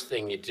first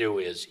thing you do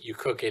is you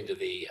cook into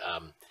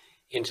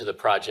the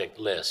project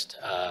list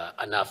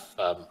enough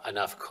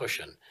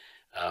cushion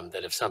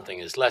that if something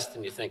is less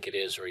than you think it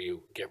is, or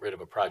you get rid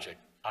of a project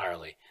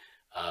entirely,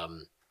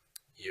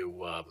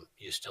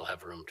 you still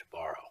have room to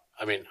borrow.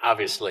 I mean,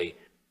 obviously,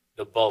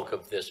 the bulk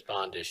of this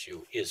bond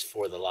issue is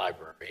for the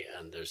library,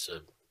 and there's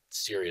a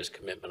serious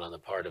commitment on the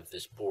part of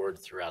this board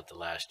throughout the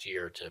last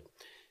year to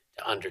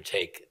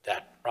undertake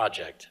that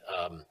project.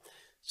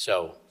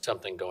 So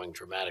something going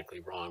dramatically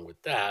wrong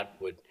with that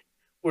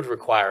would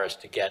require us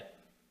to get,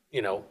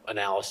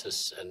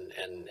 analysis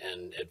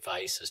and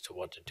advice as to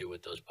what to do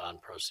with those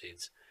bond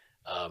proceeds.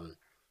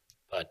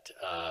 But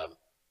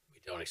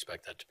we don't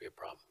expect that to be a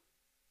problem.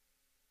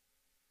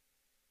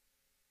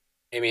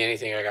 Amy,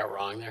 anything I got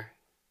wrong there?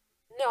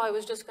 No, I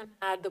was just going to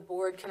add, the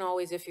board can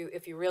always, if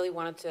you really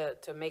wanted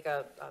to make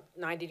a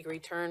 90-degree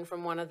turn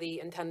from one of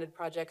the intended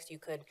projects, you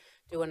could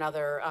do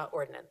another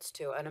ordinance,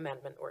 to an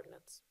amendment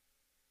ordinance.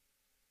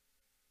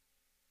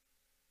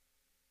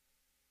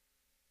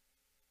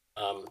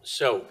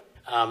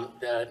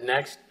 The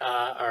next,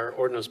 our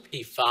ordinance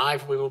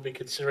P5, we will be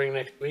considering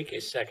next week,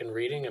 a second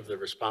reading of the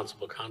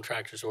Responsible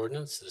Contractors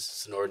Ordinance. This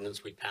is an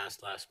ordinance we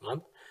passed last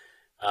month.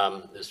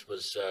 This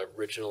was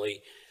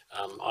originally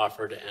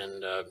offered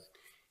and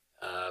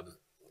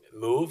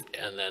moved,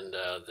 and then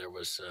there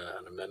was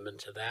an amendment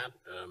to that,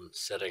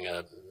 setting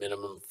a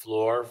minimum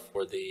floor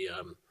for the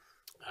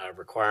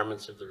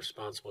requirements of the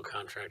Responsible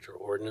Contractor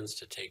Ordinance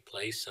to take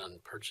place on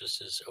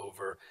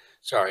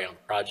on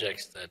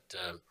projects that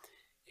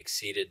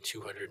exceeded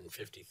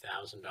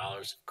 $250,000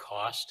 of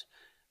cost.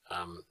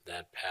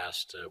 That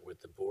passed with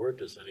the board.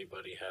 Does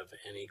anybody have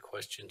any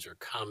questions or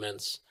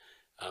comments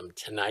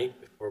tonight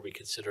before we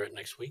consider it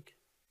next week?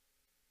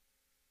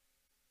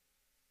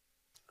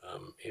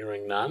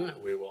 Hearing none,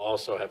 we will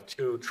also have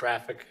two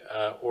traffic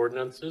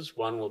ordinances.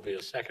 One will be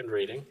a second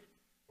reading,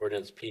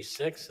 ordinance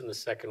P6, and the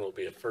second will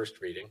be a first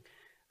reading,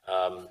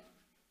 which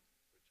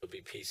will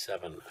be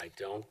P7. I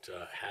don't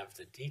have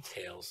the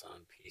details on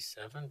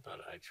P7,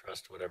 but I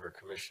trust whatever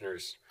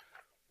Commissioner's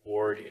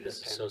ward it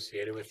is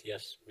associated with.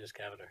 Yes, Ms.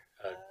 Cavender,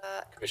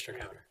 Commissioner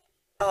Cavender.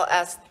 I'll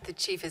ask the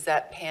chief, is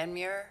that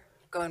Panmure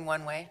going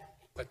one way?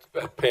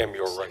 Pam,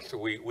 you're right. So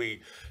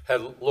we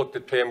had looked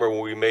at Pam when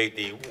we made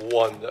the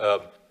one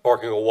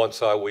parking on one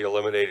side. We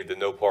eliminated the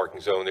no parking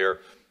zone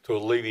there to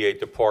alleviate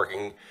the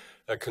parking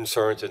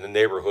concerns in the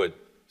neighborhood.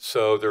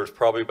 So there's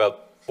probably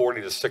about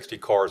 40 to 60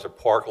 cars that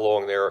park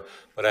along there.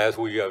 But as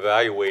we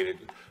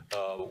evaluated,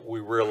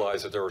 we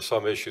realized that there were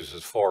some issues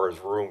as far as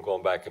room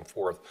going back and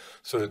forth.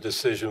 So the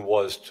decision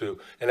was to,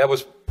 and that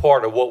was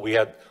part of what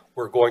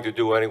we're going to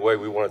do anyway.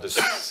 We wanted to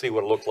see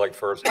what it looked like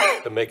first,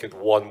 to make it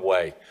one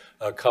way,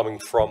 coming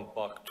from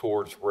Buck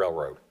towards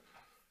Railroad.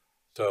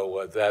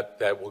 So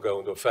that will go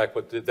into effect,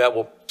 but that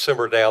will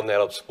simmer down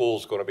now.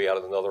 School's going to be out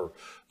in another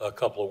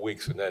couple of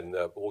weeks, and then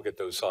we'll get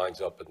those signs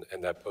up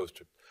and that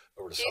posted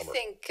over the summer. Do you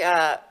think,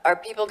 are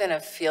people going to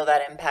feel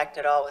that impact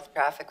at all with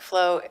traffic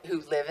flow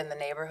who live in the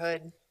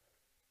neighborhood?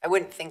 I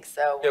wouldn't think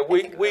so. Yeah,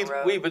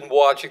 we've been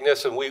watching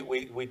this, and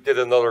we did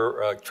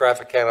another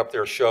traffic count up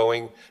there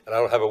showing, and I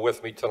don't have it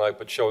with me tonight,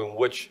 but showing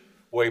which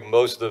way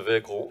most of the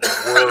vehicles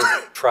were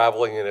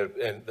traveling,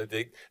 and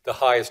the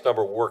highest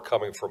number were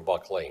coming from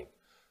Buck Lane.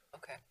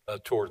 Okay.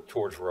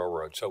 Towards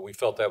Railroad. So we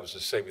felt that was the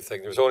safest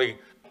thing. There's only,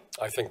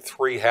 I think,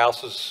 3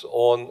 houses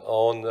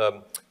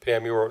on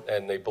Panmure,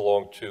 and they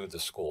belong to the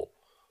school.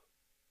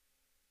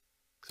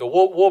 So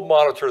we'll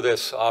monitor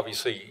this.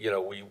 Obviously,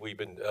 we've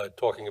been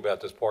talking about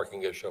this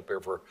parking issue up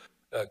here for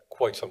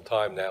quite some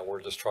time now.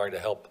 We're just trying to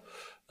help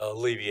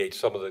alleviate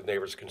some of the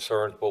neighbors'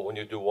 concerns. But when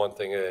you do one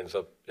thing, it ends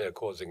up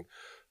causing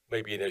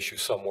maybe an issue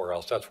somewhere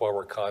else. That's why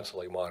we're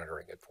constantly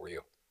monitoring it for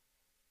you.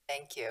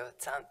 Thank you.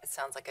 It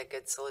sounds like a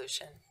good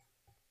solution.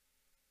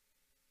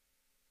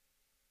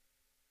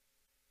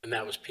 And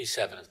that was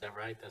P7, is that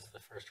right? That's the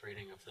first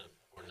reading of the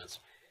ordinance.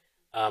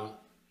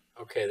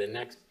 Okay, the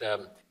next,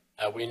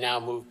 we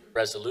now move to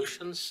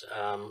resolutions.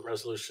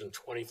 Resolution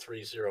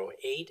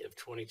 2308 of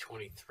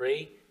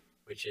 2023,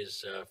 which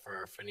is for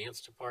our finance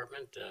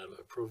department,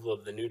 approval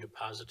of the new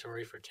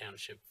depository for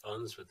township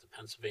funds with the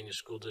Pennsylvania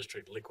School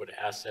District Liquid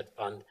Asset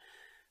Fund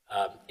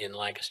in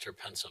Lancaster,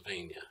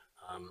 Pennsylvania.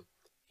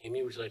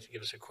 Amy, would you like to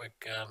give us a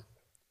quick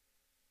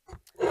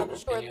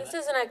Sure.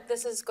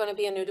 This is going to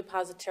be a new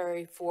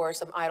depository for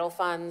some idle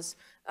funds.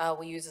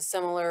 We use a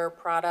similar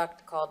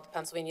product called the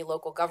Pennsylvania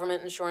Local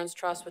Government Insurance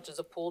Trust, which is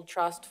a pooled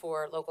trust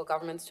for local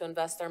governments to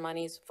invest their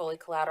monies, fully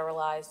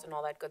collateralized and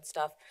all that good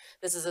stuff.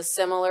 This is a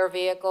similar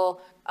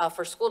vehicle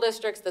for school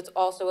districts that's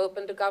also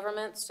open to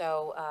government.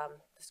 So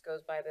this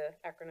goes by the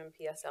acronym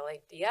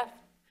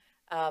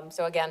PSLADF.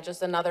 So again,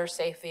 just another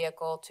safe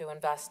vehicle to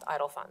invest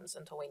idle funds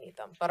until we need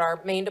them. But our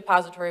main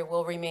depository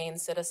will remain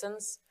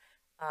Citizens.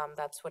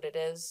 That's what it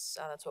is.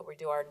 That's what we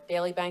do our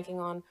daily banking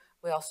on.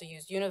 We also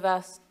use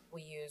Univest,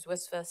 we use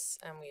WISFIS,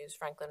 and we use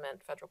Franklin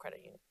Mint Federal Credit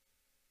Union.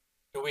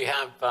 Do we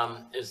have,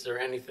 is there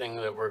anything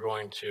that we're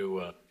going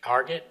to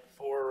target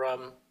for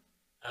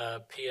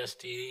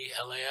PSD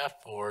LAF,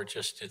 or it's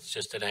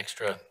just an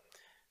extra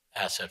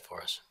asset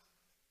for us,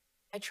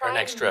 I or try an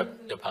and- extra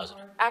deposit.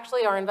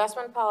 Actually, our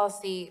investment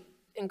policy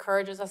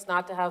encourages us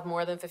not to have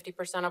more than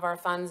 50% of our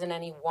funds in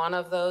any one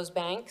of those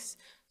banks.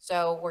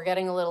 So we're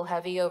getting a little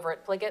heavy over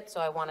at Pliget, so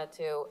I wanted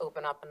to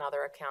open up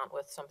another account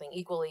with something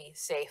equally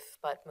safe,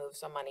 but move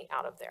some money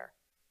out of there.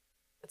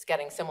 It's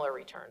getting similar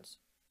returns,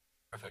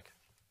 Perfect.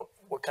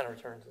 What kind of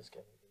returns is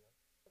getting?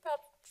 about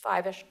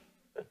 5-ish.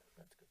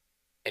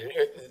 And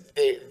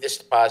this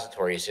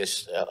depository, is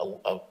this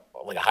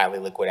like a highly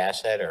liquid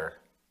asset, or?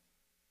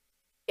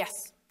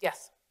 Yes,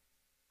 yes.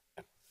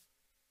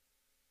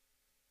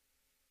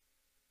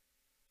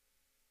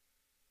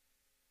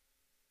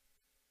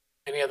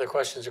 Any other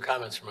questions or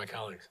comments from my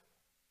colleagues?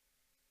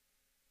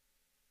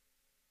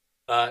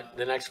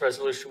 The next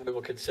resolution we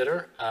will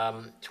consider,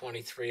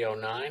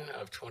 2309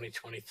 of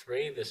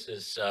 2023. This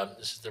is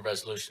the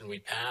resolution we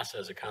pass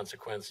as a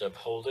consequence of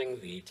holding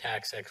the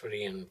Tax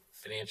Equity and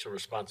Financial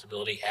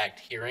Responsibility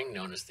Act hearing,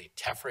 known as the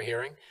TEFRA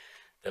hearing,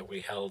 that we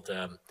held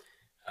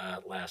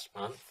last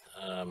month.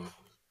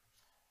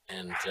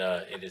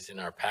 It is in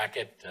our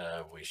packet.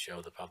 We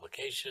show the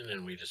publication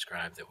and we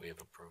describe that we have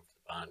approved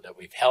the bond, that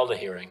we've held a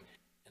hearing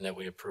and that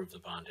we approved the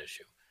bond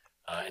issue.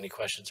 Any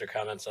questions or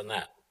comments on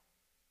that?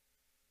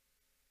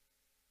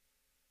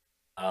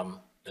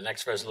 The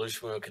next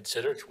resolution we will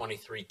consider,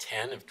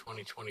 2310 of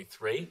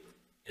 2023,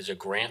 is a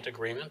grant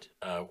agreement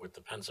with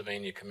the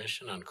Pennsylvania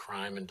Commission on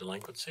Crime and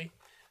Delinquency.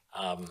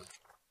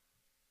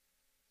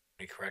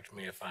 Correct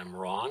me if I'm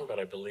wrong, but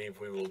I believe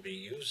we will be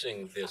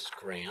using this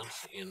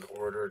grant in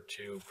order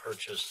to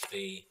purchase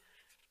to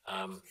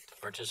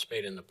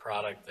participate in the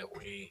product that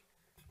we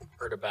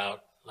heard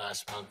about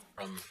last month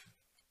from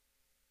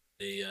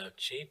the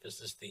chief. Is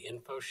this the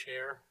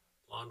InfoShare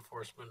Law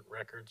Enforcement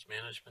Records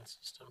Management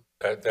System?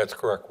 That's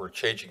correct. We're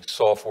changing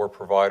software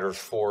providers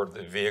for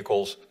the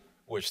vehicles,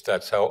 which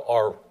that's how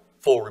our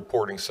full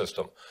reporting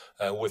system.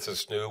 With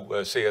this new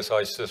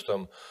CSI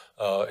system,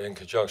 in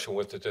conjunction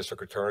with the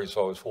district attorney's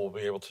office, we'll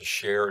be able to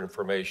share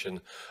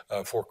information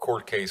for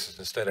court cases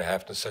instead of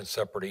having to send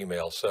separate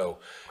emails. So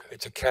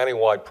it's a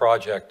countywide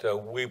project.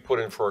 We put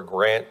in for a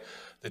grant.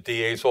 The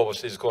DA's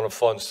office is going to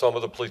fund some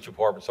of the police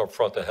departments up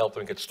front to help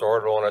them get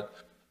started on it.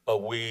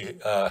 But we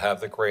have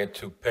the grant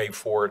to pay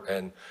for it,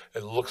 and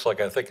it looks like,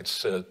 I think it's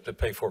to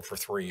pay for it for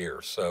 3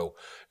 years. So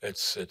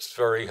it's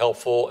very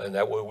helpful, and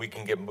that way we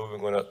can get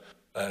moving on it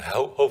and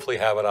hopefully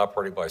have it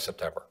operating by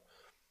September.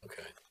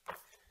 Okay.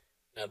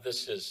 Now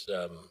this is,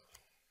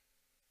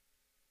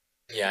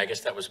 yeah, I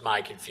guess that was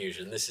my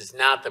confusion. This is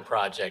not the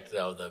project,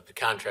 though, the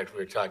contract we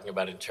were talking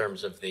about in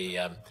terms of the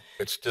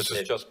This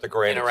is just the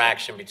grant.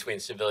 interaction between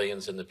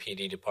civilians and the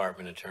PD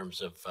department in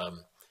terms of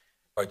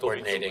Right,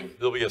 coordinating.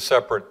 There'll be a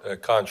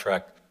separate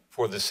contract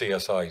for the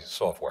CSI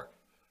software.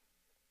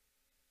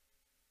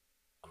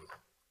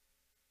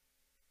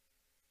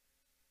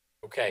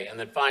 Okay, and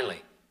then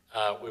finally,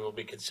 we will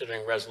be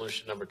considering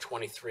resolution number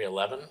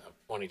 2311 of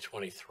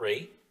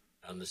 2023.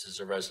 This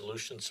is a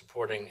resolution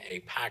supporting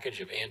a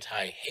package of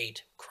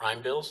anti-hate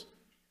crime bills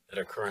that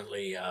are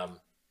currently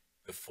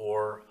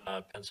before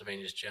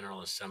Pennsylvania's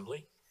General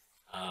Assembly.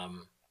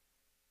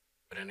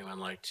 Would anyone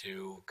like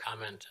to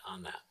comment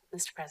on that?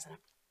 Mr. President.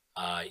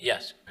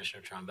 Yes,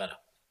 Commissioner Trombetta.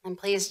 I'm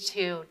pleased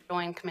to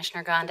join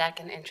Commissioner Gondek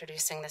in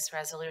introducing this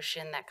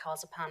resolution that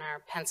calls upon our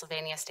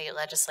Pennsylvania state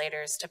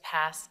legislators to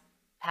pass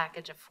a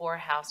package of 4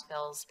 House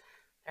bills.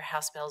 They're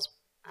House Bills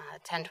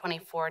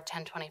 1024,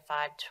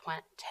 1025,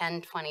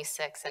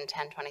 1026, and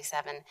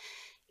 1027,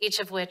 each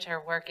of which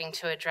are working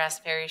to address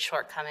various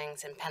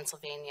shortcomings in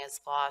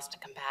Pennsylvania's laws to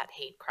combat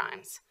hate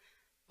crimes.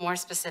 More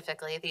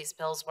specifically, these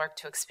bills work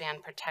to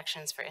expand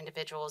protections for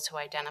individuals who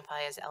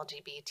identify as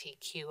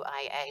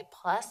LGBTQIA+.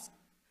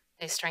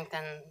 They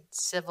strengthen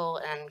civil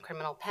and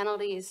criminal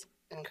penalties,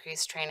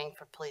 increase training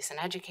for police and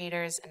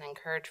educators, and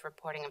encourage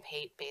reporting of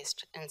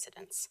hate-based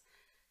incidents.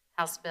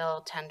 House Bill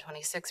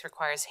 1026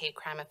 requires hate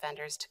crime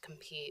offenders to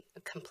complete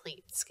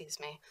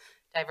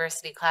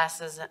diversity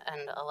classes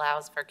and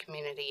allows for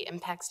community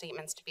impact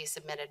statements to be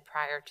submitted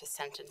prior to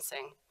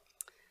sentencing.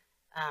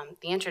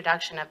 The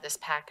introduction of this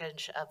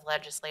package of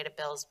legislative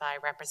bills by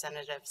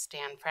Representatives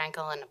Dan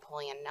Frankel and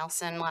Napoleon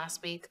Nelson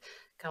last week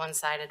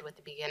coincided with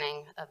the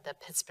beginning of the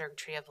Pittsburgh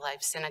Tree of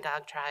Life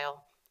synagogue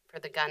trial for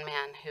the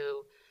gunman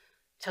who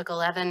took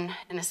 11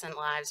 innocent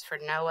lives for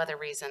no other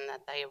reason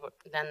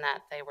than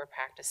that they were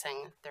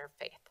practicing their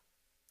faith.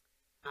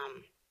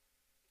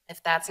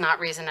 If that's not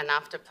reason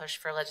enough to push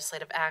for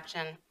legislative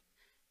action,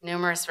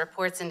 numerous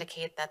reports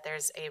indicate that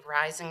there's a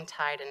rising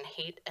tide in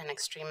hate and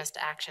extremist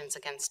actions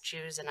against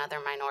Jews and other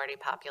minority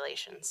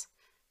populations.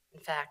 In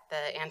fact,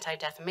 the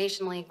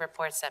Anti-Defamation League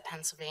reports that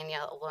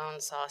Pennsylvania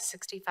alone saw a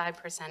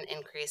 65%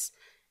 increase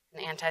in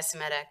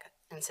anti-Semitic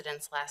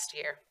incidents last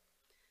year.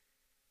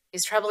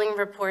 These troubling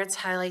reports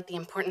highlight the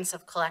importance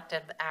of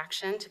collective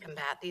action to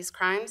combat these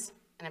crimes,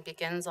 and it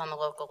begins on the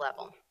local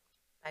level.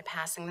 By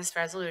passing this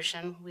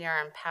resolution, we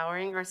are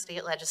empowering our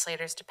state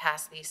legislators to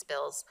pass these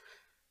bills,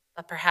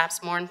 but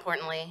perhaps more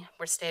importantly,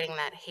 we're stating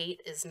that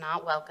hate is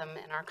not welcome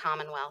in our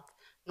Commonwealth,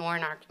 nor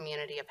in our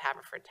community of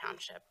Haverford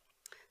Township.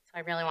 So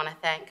I really want to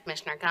thank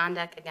Commissioner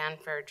Gondek again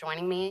for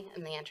joining me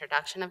in the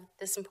introduction of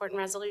this important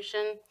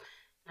resolution.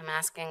 I'm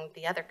asking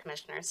the other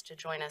commissioners to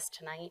join us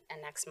tonight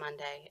and next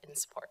Monday in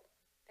support.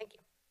 Thank you.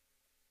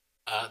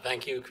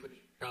 Thank you,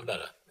 Commissioner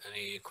Trombetta.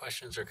 Any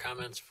questions or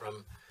comments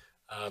from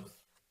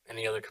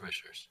any other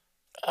commissioners?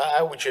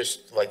 I would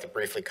just like to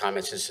briefly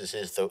comment, since this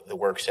is the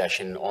work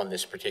session on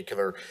this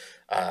particular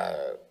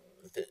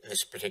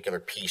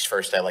piece.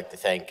 First, I'd like to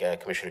thank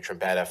Commissioner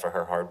Trombetta for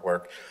her hard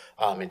work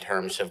in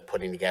terms of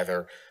putting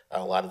together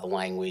a lot of the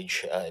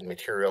language and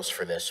materials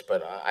for this.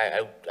 But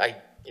I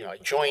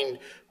joined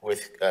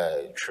with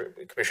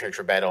Commissioner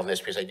Trombetta on this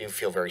because I do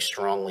feel very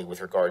strongly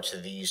with regards to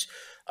these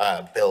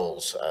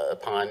bills.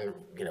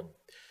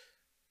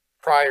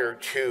 Prior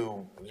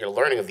to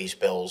learning of these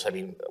bills, I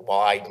mean, while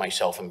I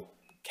myself am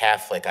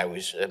Catholic,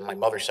 my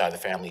mother's side of the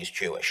family is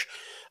Jewish.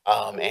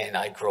 And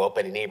I grew up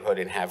in a neighborhood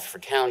in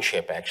Haverford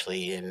Township,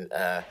 actually,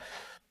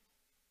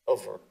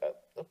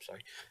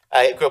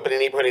 I grew up in a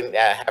neighborhood in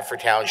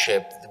Haverford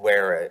Township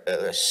where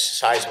a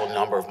sizable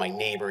number of my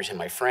neighbors and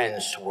my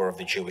friends were of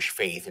the Jewish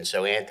faith. And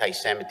so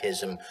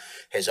anti-Semitism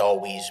has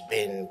always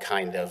been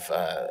kind of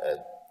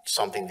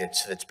something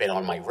that's been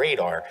on my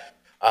radar.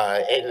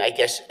 And I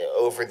guess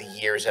over the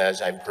years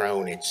as I've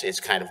grown, it's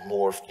kind of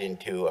morphed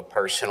into a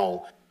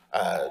personal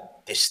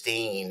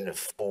disdain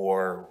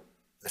for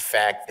the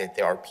fact that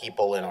there are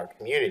people in our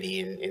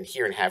community and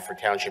here in Haverford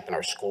Township, in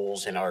our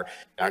schools, in our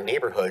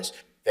neighborhoods,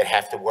 that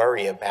have to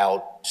worry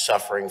about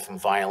suffering from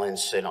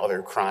violence and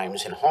other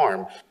crimes and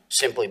harm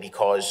simply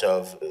because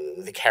of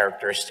the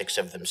characteristics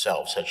of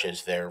themselves, such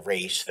as their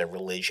race, their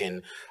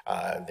religion,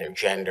 their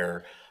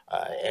gender.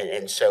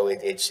 And so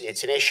it's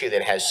an issue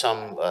that has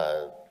some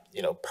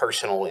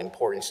personal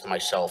importance to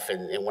myself.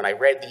 And when I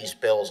read these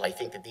bills, I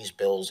think that these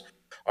bills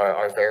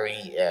are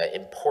very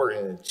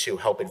important to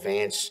help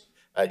advance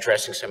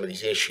addressing some of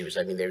these issues.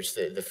 I mean, there's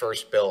the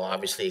first bill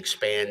obviously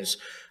expands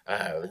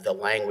the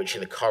language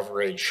and the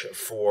coverage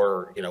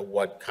for,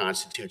 what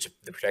constitutes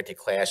the protected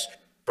class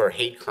for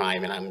hate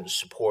crime, and I'm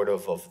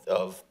supportive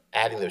of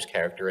adding those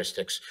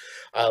characteristics.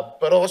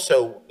 But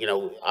also,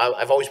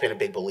 I've always been a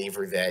big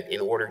believer that in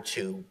order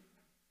to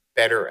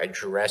better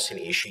address an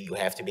issue, you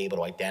have to be able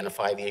to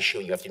identify the issue,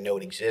 you have to know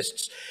it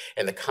exists,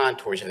 and the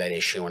contours of that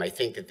issue. And I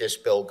think that this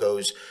bill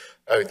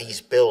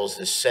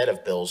this set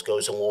of bills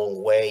goes a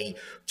long way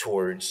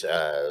towards,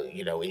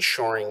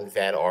 ensuring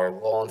that our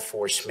law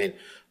enforcement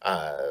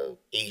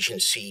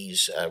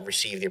agencies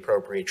receive the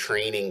appropriate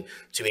training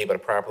to be able to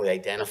properly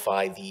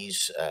identify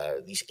these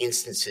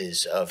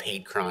instances of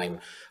hate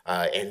crime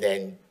and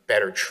then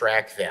better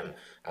track them.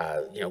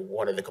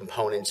 One of the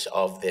components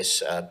of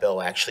this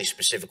bill actually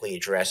specifically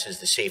addresses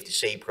the Safe to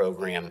Say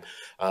program,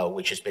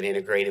 which has been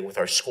integrated with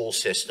our school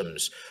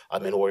systems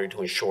in order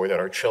to ensure that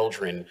our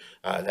children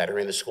that are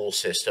in the school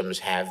systems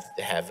have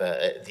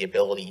the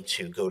ability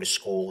to go to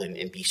school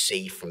and be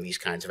safe from these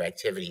kinds of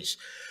activities.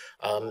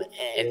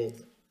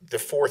 And the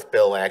fourth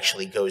bill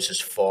actually goes as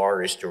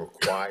far as to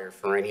require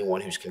for anyone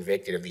who's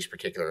convicted of these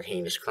particular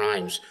heinous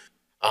crimes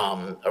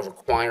a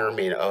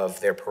requirement of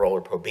their parole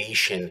or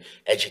probation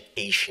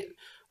education.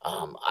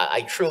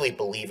 I truly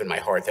believe in my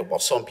heart that while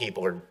some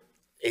people are,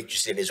 it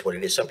is what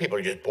it is. Some people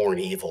are just born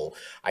evil.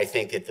 I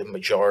think that the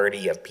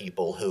majority of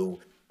people who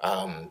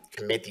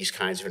commit these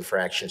kinds of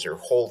infractions or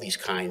hold these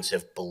kinds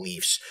of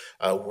beliefs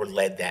were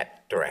led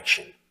that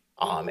direction.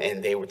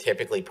 And they were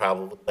typically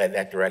probably led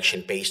that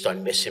direction based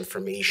on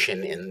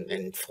misinformation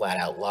and flat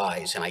out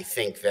lies. And I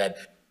think that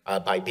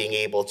by being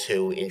able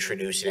to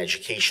introduce an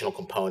educational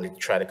component to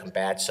try to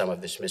combat some of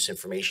this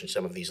misinformation,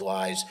 some of these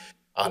lies,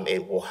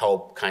 it will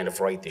help kind of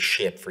right the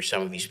ship for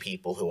some of these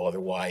people who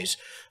otherwise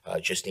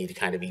just need to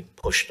kind of be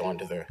pushed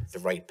onto the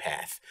right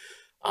path.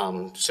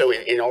 So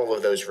in all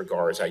of those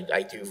regards,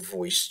 I do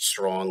voice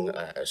strong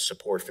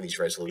support for these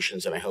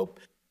resolutions, and I hope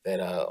that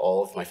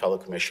all of my fellow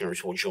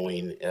commissioners will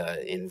join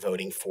in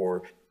voting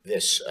for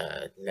this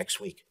next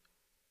week.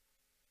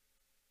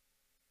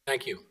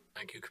 Thank you.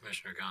 Thank you,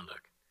 Commissioner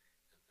Gondek.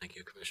 Thank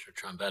you, Commissioner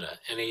Trombetta.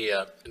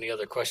 Any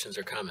other questions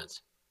or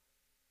comments?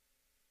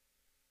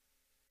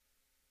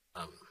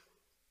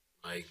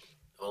 My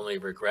only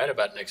regret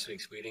about next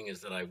week's meeting is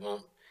that I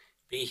won't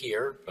be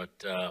here, but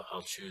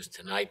I'll choose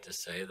tonight to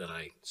say that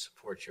I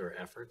support your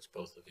efforts,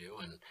 both of you,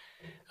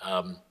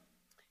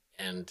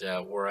 and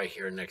were I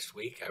here next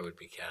week, I would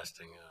be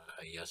casting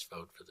a yes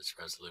vote for this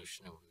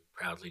resolution and would be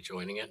proudly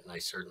joining it, and I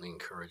certainly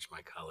encourage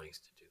my colleagues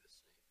to do the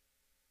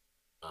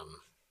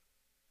same.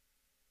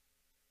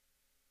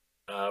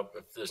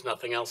 If there's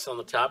nothing else on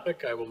the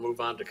topic, I will move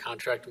on to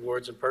contract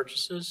awards and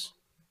purchases.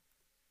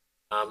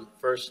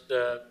 First,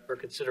 for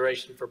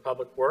consideration for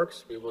Public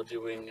Works, we will be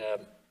doing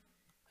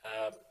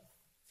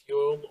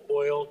fuel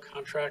oil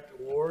contract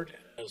award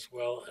as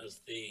well as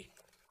the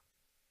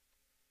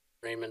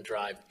Raymond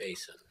Drive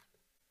Basin.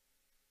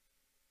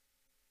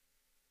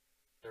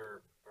 Mr.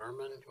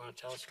 Berman, do you want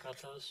to tell us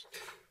about those?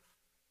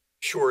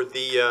 Sure.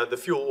 The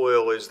fuel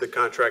oil is the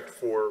contract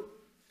for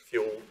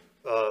fuel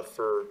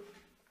for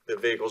the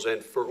vehicles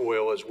and for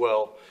oil as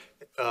well,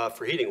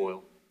 for heating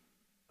oil.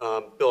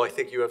 Bill, Bill, I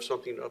think you have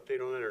something to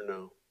update on it, or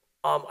no?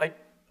 I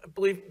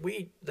believe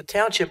the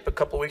township a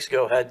couple of weeks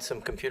ago had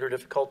some computer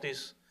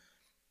difficulties.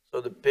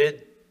 So the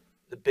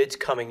bids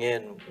coming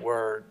in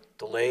were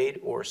delayed,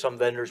 or some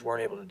vendors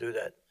weren't able to do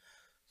that.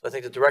 So I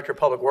think the Director of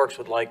Public Works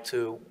would like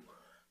to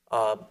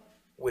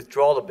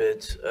withdraw the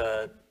bids.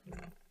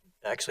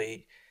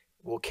 Actually,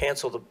 we'll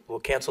cancel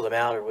them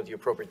out, or what the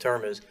appropriate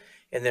term is,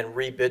 and then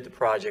rebid the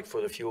project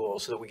for the fuel oil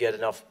so that we get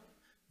enough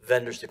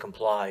vendors to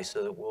comply,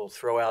 so that we'll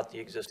throw out the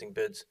existing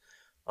bids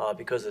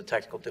because of the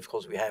technical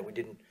difficulties we had. We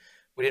didn't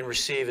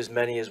receive as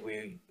many as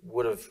we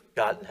would have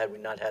gotten had we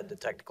not had the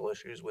technical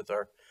issues with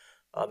our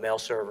mail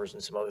servers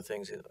and some other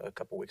things a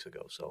couple weeks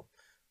ago. So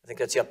I think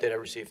that's the update I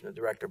received from the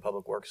Director of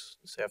Public Works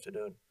this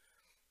afternoon.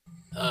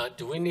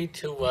 Do we need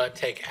to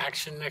take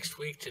action next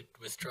week to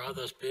withdraw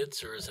those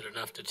bids, or is it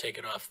enough to take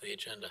it off the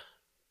agenda?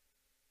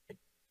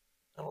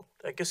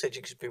 I guess you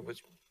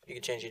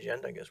could change the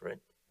agenda, I guess, right?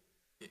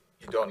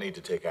 You don't need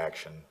to take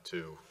action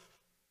to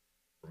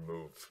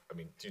remove, I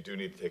mean, you do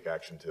need to take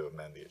action to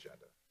amend the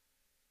agenda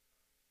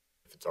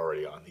if it's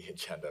already on the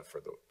agenda for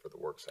the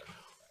work session.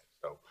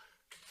 So,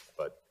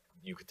 but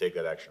you could take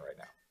that action right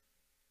now.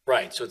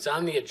 Right, so it's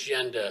on the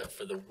agenda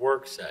for the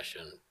work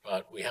session,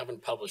 but we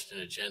haven't published an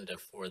agenda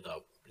for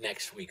the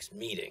next week's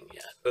meeting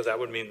yet. So that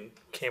would mean,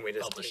 can't we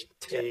just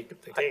take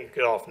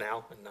it off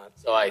now and not?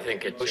 So I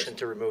think it's Motion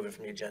to remove it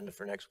from the agenda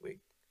for next week.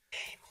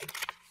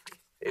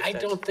 I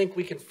don't think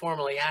we can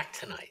formally act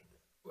tonight.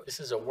 This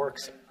is a work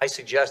session. I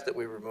suggest that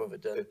we remove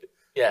it then.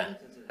 Yeah,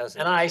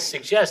 and I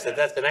suggest that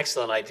that's an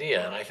excellent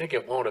idea, and I think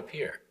it won't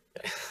appear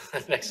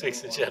on next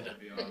week's agenda.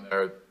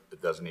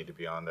 It doesn't need to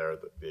be on there.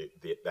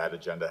 That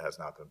agenda has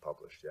not been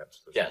published yet.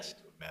 So yes.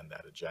 To amend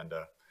that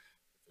agenda.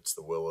 It's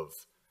the will of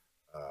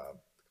the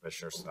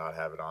commissioners to not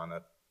have it on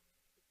it.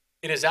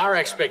 It is our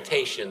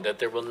expectation that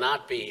there will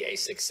not be a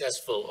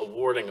successful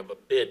awarding of a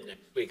bid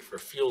next week for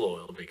fuel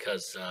oil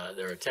because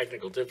there are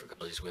technical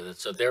difficulties with it.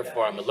 So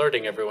therefore, I'm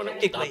alerting everyone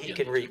it will not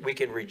be. We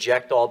can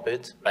reject all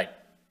bids. Right.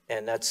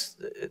 And that's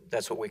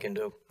what we can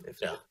do.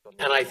 Yeah.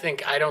 And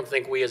I don't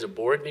think we as a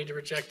board need to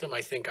reject them.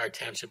 I think our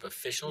township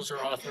officials are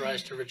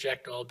authorized to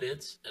reject all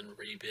bids and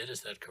rebid.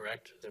 Is that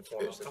correct?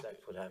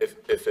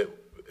 If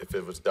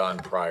it was done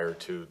prior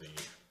to the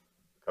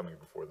coming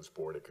before this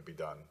board, it could be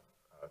done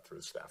through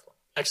the staff level.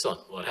 Excellent.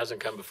 Well, it hasn't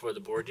come before the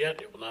board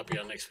yet. It will not be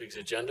on next week's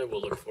agenda.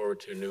 We'll look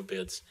forward to new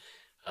bids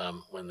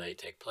when they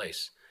take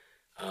place.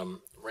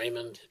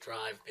 Raymond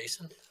Drive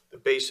Basin? The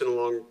basin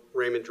along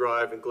Raymond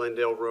Drive and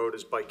Glendale Road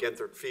is by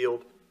Genthert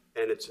Field,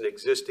 and it's an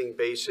existing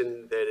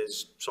basin that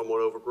is somewhat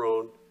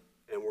overgrown,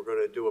 and we're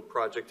going to do a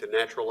project to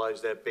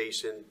naturalize that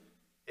basin,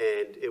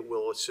 and it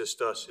will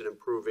assist us in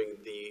improving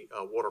the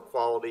water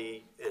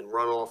quality and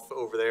runoff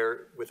over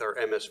there with our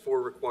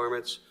MS4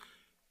 requirements.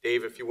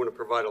 Dave, if you want to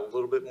provide a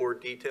little bit more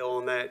detail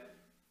on that.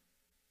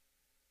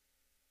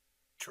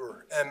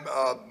 Sure, and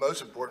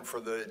most important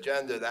for the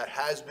agenda, that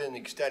has been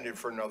extended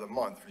for another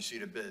month,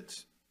 receipt of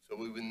bids. So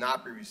we will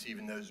not be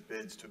receiving those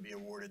bids to be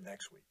awarded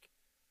next week.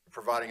 We're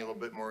providing a little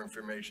bit more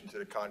information to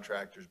the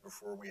contractors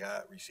before we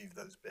receive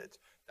those bids.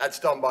 That's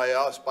done by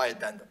us, by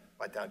addendum,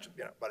 by township,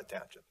 by the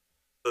township.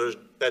 So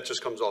that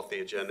just comes off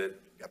the agenda.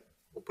 Yep.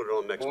 We'll put it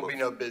on next month. There will be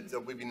no bids,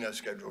 there will be no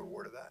scheduled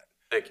award of that.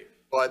 Thank you.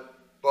 But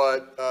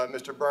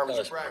Mr. Berman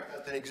is correct,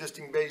 that an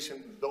existing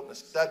basin was built in the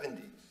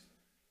 70s.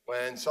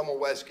 When some of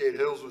Westgate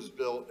Hills was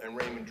built and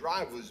Raymond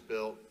Drive was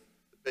built,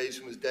 the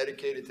basin was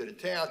dedicated to the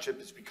township.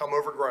 It's become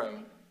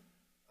overgrown.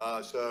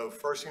 So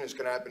first thing that's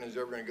going to happen is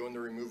they're going to go in to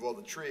remove all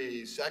the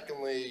trees.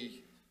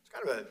 Secondly, it's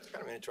kind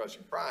of an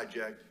interesting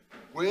project.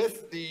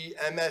 With the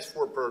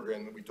MS4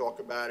 program that we talk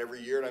about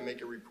every year and I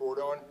make a report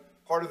on,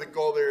 part of the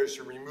goal there is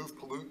to remove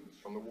pollutants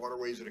from the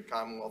waterways of the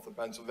Commonwealth of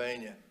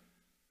Pennsylvania.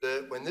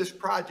 When this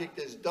project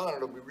is done,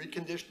 it'll be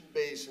reconditioned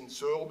basin,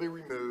 soil will be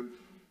removed,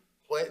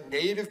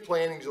 native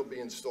plantings will be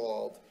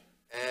installed,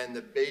 and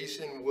the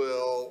basin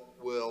will,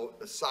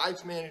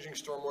 besides managing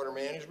stormwater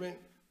management,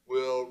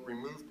 will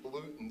remove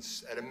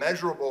pollutants at a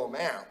measurable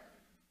amount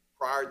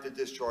prior to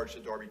discharge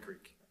to Darby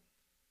Creek.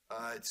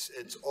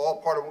 It's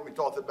all part of what we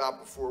talked about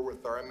before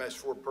with our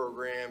MS4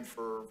 program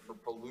for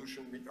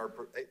pollution, or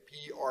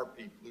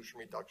PRP, pollution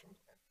reduction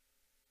plan.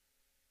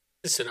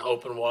 Is this an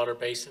open water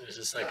basin? Is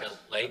this like a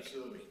lake?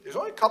 Absolutely. There's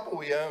only a couple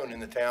we own in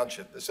the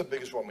township. This is the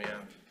biggest one we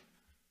own.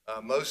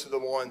 Most of the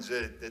ones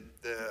that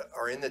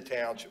are in the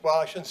township, well,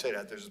 I shouldn't say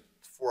that. There's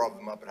 4 of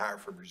them up at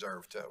Haverford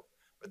Reserve too,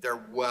 but they're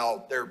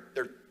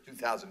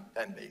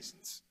 2010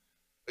 basins.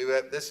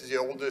 This is the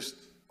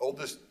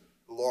oldest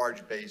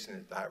large basin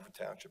that the Haverford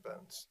Township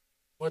owns.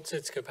 What's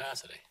its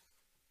capacity?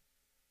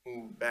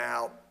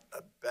 About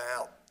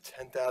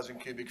 10,000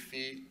 cubic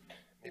feet,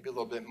 maybe a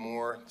little bit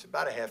more. It's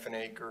about a half an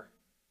acre,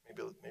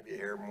 maybe a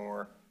hair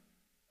more.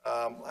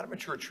 A lot of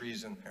mature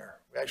trees in there.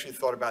 We actually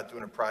thought about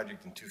doing a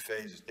project in 2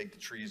 phases, take the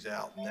trees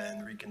out and then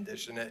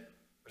recondition it.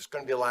 But it's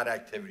going to be a lot of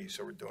activity,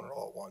 so we're doing it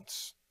all at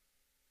once.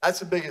 That's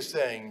the biggest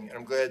thing, and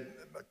I'm glad,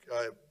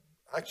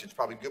 actually it's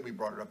probably good we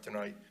brought it up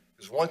tonight,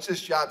 because once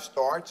this job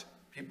starts,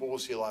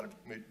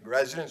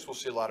 residents will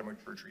see a lot of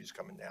mature trees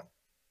coming down.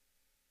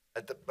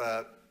 at the,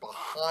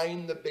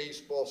 behind the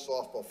baseball,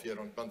 softball field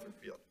on Gunther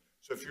Field.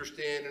 So if you're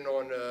standing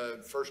on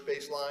the first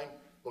base line,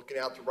 looking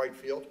out to right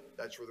field,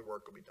 that's where the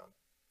work will be done.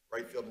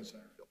 Right field and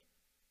center field.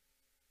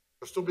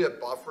 There'll still be a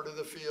buffer to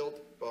the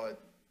field,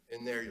 but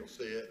in there you'll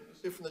see it. You'll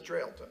see it from the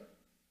trail too.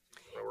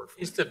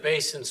 Is the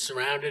basin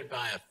surrounded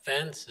by a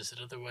fence? Is it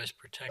otherwise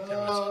protected? You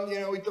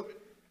know,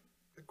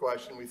 good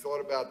question. We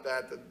thought about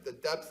that. The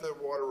depth of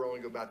the water will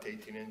only go about to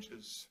 18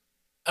 inches.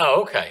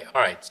 Oh, okay.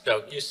 All right.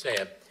 So you say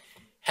a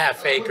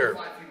half acre.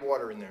 5 feet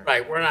water in there.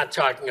 Right. We're not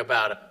talking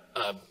about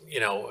a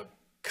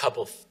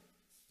couple,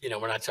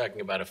 we're not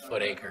talking about a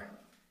foot acre.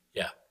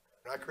 Yeah.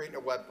 We're not creating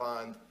a wet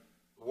pond.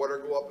 The water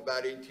go up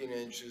about 18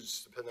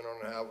 inches, depending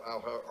on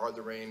how hard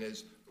the rain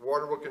is. The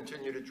water will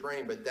continue to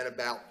drain, but then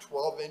about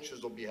 12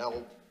 inches will be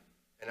held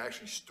and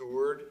actually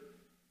stored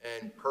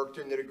and perked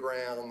into the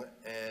ground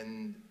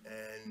and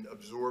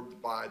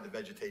absorbed by the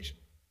vegetation.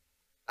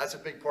 That's a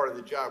big part of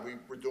the job.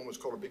 We're doing what's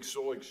called a big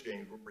soil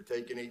exchange. We're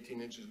taking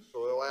 18 inches of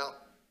soil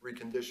out,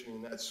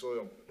 reconditioning that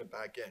soil, putting it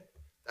back in.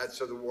 That's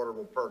so the water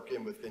will perk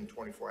in within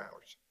 24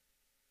 hours.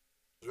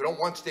 We don't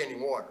want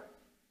standing water.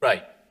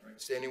 Right.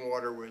 Standing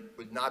water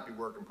would not be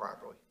working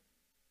properly.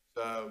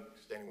 So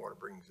standing water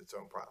brings its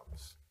own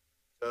problems.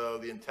 So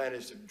the intent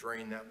is to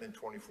drain that within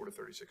 24 to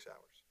 36 hours.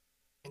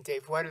 And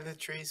Dave, why do the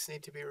trees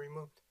need to be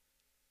removed?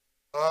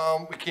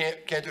 We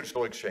can't do the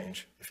soil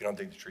exchange if you don't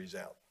take the trees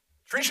out.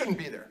 Trees shouldn't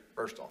be there,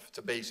 first off. It's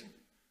a basin.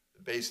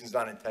 The basin's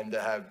not intended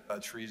to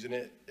have trees in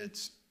it.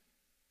 It's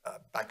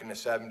back in the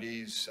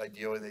 70s,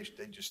 ideally,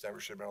 they just never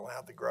should have been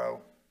allowed to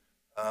grow.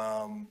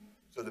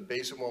 So the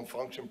basin won't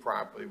function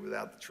properly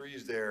without the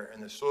trees there,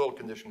 and the soil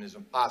condition is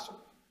impossible.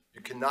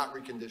 You cannot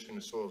recondition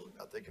the soils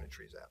without taking the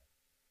trees out.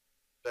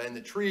 And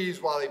the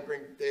trees, while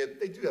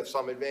they do have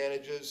some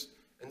advantages,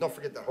 and don't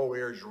forget the whole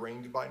area is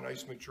ringed by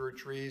nice mature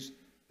trees,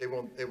 they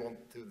won't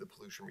do the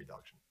pollution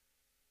reduction.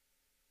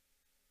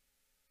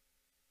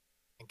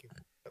 Thank you.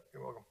 Yep,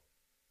 you're welcome.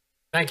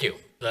 Thank you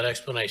for that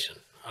explanation.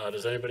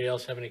 Does anybody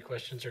else have any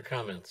questions or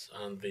comments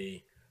on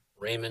the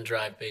Raymond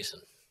Drive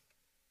Basin?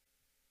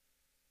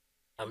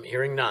 I'm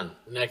hearing none.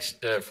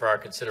 Next, for our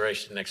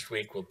consideration next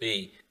week will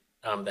be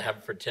the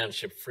Haverford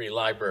Township Free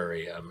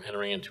Library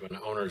entering into an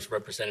owner's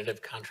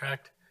representative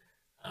contract.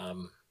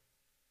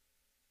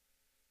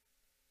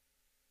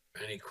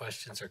 Any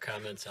questions or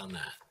comments on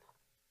that?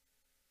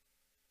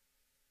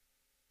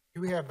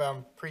 Do we have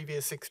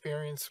previous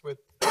experience with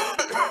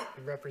the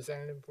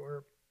representative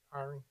we're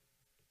hiring?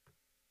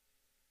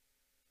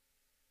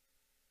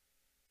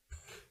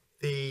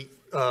 The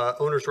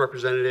owner's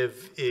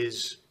representative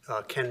is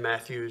Ken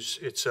Matthews.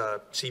 It's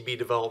CB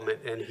Development,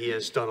 and he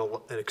has done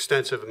an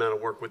extensive amount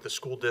of work with the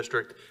school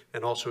district,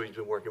 and also he's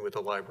been working with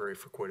the library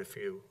for quite a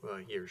few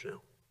years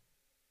now.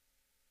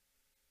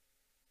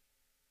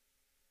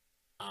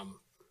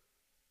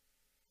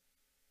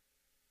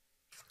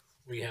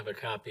 We have a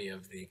copy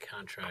of the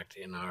contract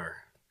in our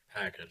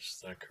package,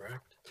 is that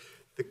correct?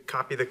 The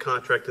copy of the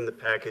contract in the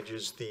package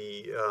is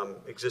the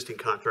existing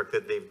contract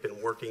that they've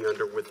been working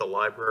under with the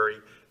library,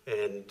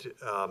 and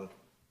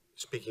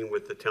speaking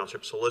with the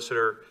township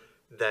solicitor,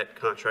 that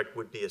contract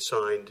would be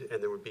assigned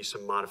and there would be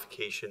some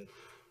modification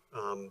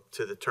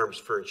to the terms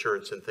for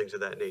insurance and things of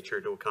that nature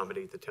to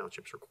accommodate the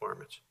township's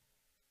requirements.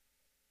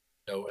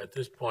 So at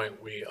this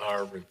point, we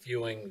are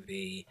reviewing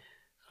the,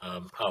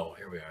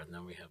 here we are, and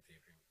then we have the agreement.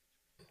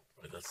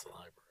 Oh, that's the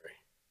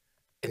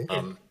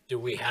library. Do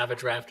we have a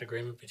draft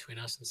agreement between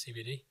us and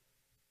CBD?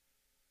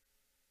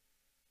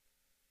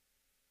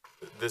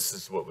 This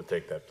is what would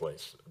take that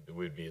place. We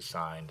would be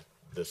assigned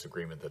this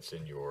agreement that's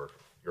in your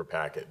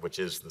packet, which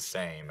is the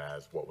same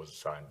as what was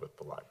assigned with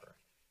the library.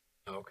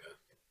 Okay.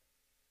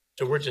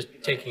 So we're just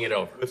taking it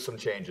over. With some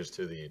changes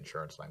to the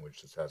insurance language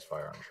to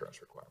satisfy our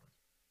insurance requirements.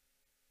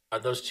 Are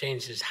those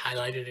changes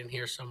highlighted in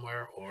here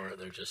somewhere, or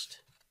they're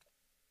just?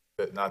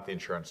 But not the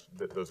insurance,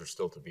 those are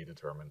still to be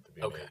determined to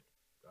be okay.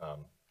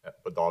 Made.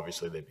 But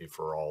obviously they'd be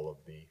for all of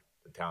the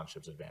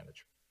township's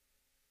advantage.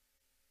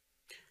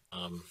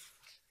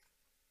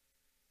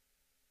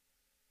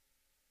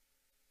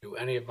 Do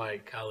any of my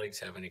colleagues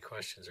have any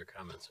questions or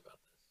comments about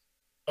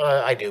this?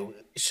 I do.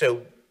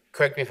 So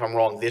correct me if I'm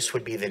wrong, this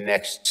would be the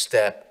next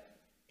step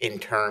in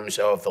terms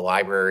of the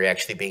library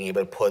actually being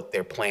able to put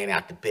their plan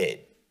out to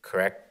bid,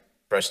 correct?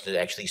 For us to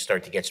actually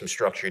start to get some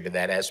structure to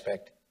that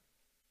aspect?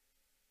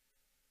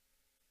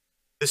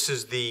 This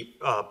is the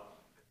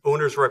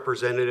owner's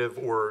representative,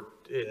 or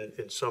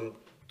in some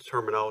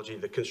terminology,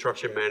 the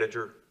construction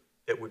manager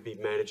that would be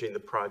managing the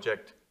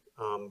project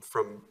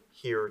from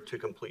here to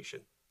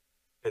completion.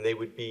 And they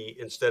would be,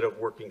 instead of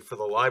working for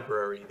the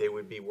library, they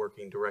would be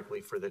working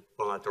directly for the,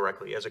 well, not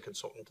directly, as a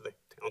consultant to the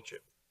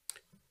township.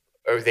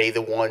 Are they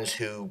the ones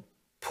who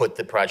put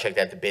the project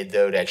at the bid,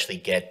 though, to actually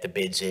get the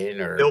bids in,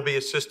 or? They'll be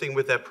assisting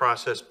with that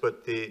process,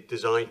 but the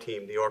design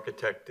team, the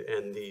architect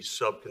and the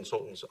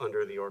sub-consultants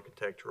under the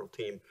architectural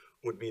team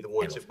would be the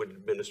ones that would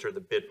administer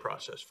the bid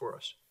process for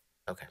us.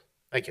 Okay,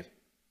 thank you.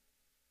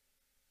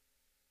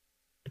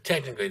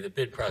 Technically, the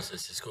bid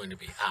process is going to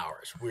be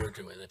ours.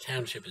 The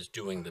township is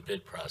doing the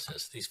bid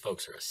process. These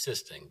folks are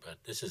assisting,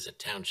 but this is a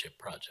township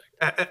project.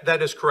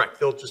 That is correct.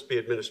 They'll just be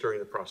administering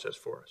the process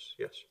for us,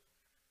 yes.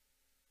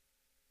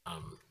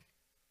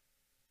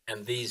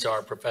 And these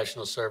are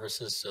professional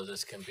services, so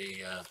this can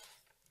be,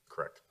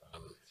 Correct.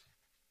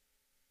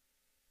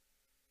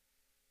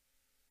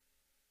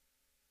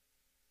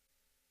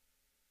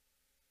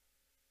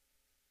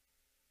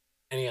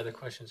 any other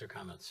questions or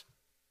comments?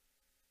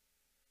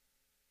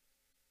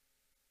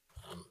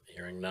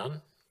 Hearing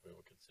none, we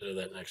will consider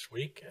that next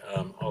week.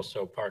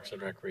 Also, Parks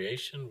and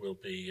Recreation will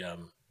be,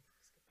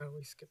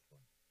 We skipped one.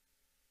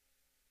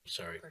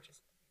 sorry.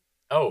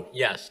 Oh,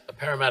 yes, a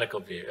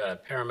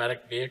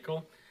paramedic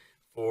vehicle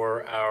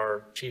for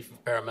our chief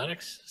of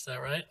paramedics, is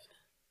that right?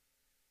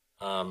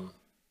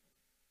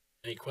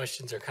 Any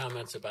questions or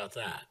comments about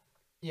that?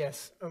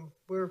 Yes,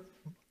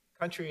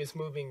 country is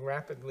moving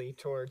rapidly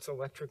towards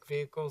electric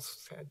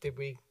vehicles. Did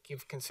we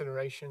give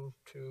consideration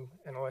to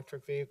an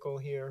electric vehicle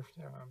here?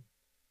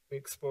 We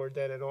explored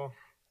that at all?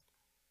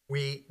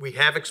 We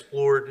have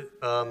explored,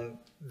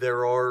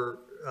 there are,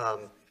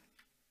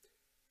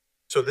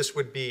 so this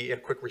would be a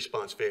quick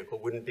response vehicle,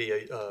 wouldn't be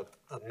a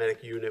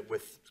medic unit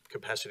with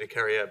capacity to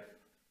carry a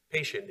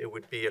patient. It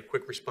would be a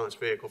quick response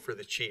vehicle for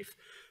the chief.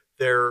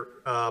 There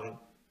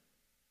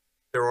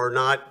are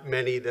not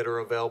many that are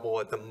available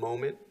at the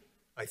moment.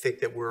 I think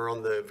that we're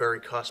on the very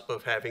cusp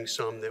of having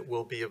some that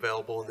will be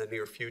available in the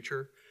near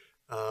future.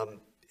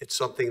 It's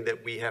something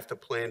that we have to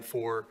plan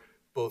for,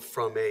 both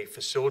from a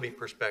facility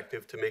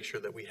perspective to make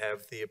sure that we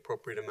have the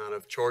appropriate amount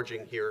of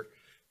charging here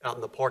out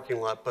in the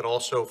parking lot, but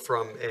also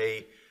from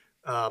a,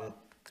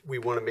 we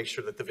want to make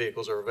sure that the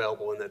vehicles are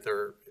available and that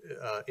they're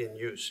in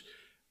use.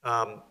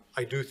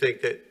 I do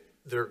think that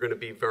they're going to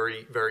be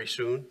very, very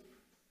soon.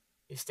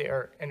 Is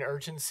there an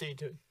urgency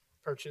to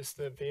purchase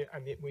the vehicle? I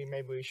mean,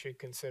 maybe we should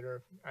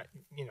consider,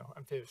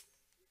 if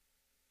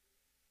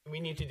we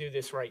need to do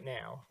this right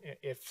now.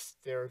 If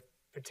there's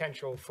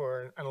potential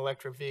for an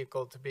electric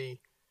vehicle to be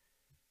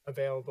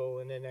available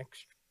in the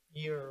next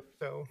year or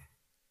so.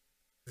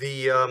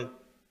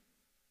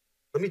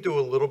 Let me do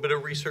a little bit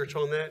of research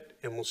on that,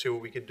 and we'll see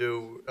what we could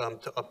do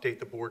to update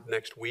the board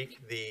next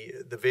week.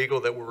 The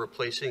vehicle that we're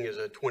replacing is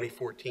a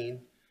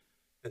 2014,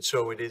 and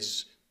so it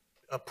is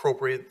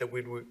appropriate that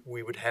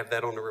we would have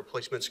that on the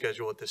replacement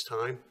schedule at this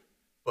time.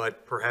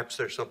 But perhaps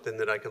there's something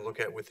that I can look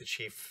at with the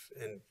chief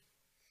and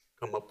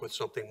come up with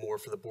something more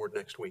for the board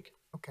next week.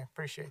 Okay,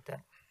 appreciate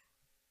that.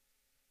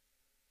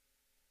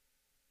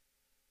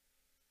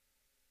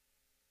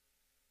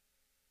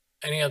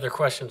 Any other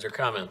questions or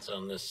comments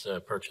on this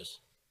purchase?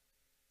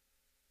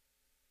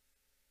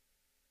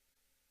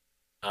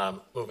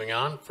 Moving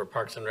on, for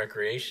Parks and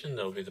Recreation,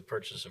 there'll be the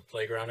purchase of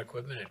playground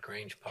equipment at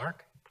Grange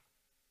Park.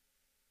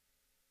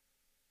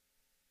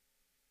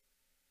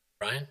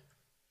 Brian?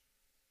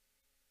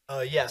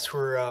 Yes,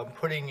 we're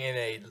putting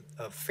in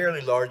a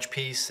fairly large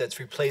piece that's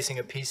replacing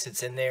a piece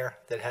that's in there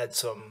that had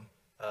some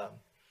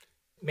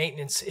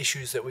maintenance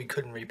issues that we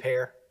couldn't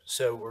repair.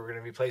 So we're going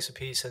to replace a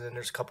piece, and then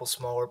there's a couple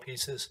smaller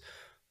pieces,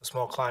 a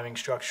small climbing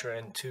structure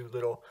and two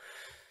little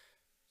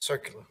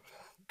circular,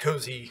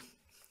 cozy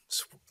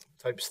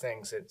types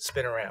things that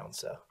spin around.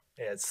 So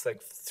yeah, it's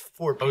like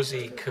 4 pieces.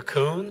 Cozy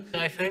cocoon,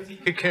 I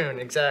think? Cocoon,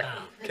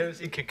 exactly. Wow.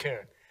 Cozy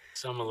cocoon.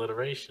 Some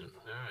alliteration,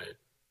 all right.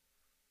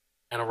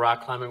 And a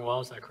rock climbing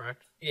wall, is that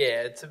correct?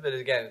 Yeah, it's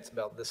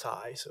about this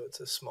high, so it's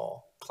a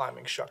small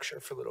climbing structure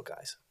for little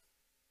guys.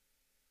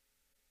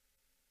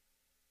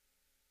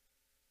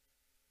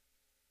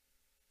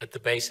 At the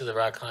base of the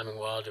rock climbing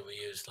wall, do we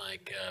use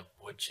like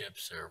wood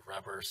chips or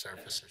rubber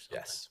surface or something?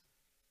 Yes.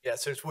 Yeah,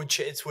 so it's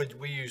wood.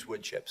 We use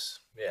wood chips.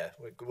 Yeah,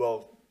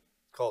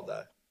 called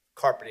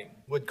carpeting,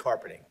 wood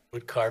carpeting.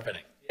 Wood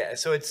carpeting. Yeah,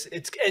 so it's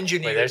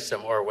engineered. Wait, there's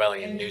some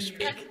Orwellian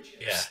newspeak.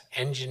 Yeah,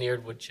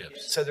 engineered wood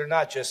chips. So they're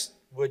not just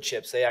wood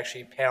chips. They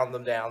actually pound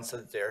them down so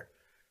that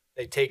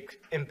they take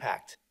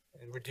impact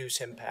and reduce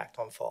impact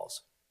on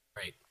falls.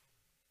 Great.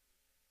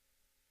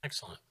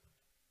 Excellent.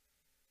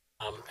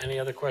 Any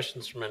other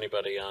questions from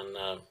anybody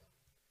on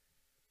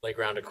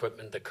playground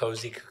equipment, the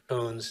cozy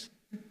cocoons,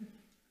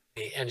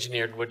 the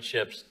engineered wood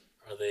chips,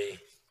 or the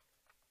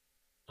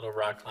little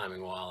rock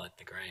climbing wall at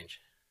the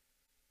Grange?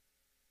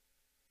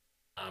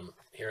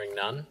 Hearing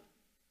none.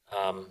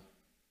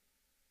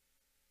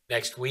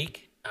 Next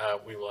week,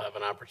 we will have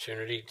an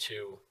opportunity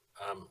to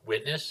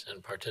witness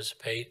and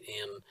participate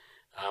in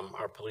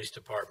our police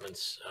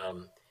department's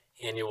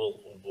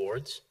annual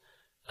awards.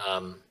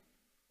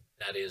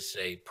 That is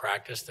a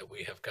practice that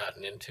we have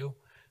gotten into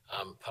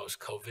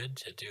post-COVID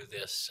to do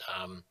this,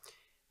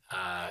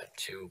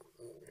 to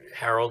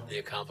herald the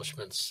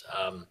accomplishments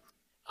of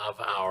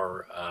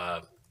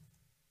our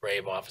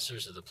brave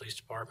officers of the police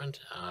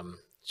department.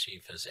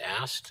 Chief has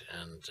asked,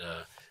 and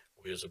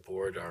we as a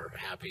board are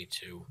happy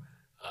to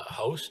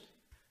host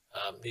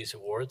these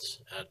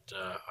awards at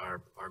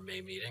our May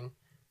meeting,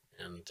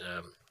 and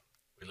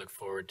we look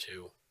forward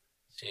to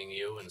seeing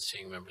you and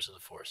seeing members of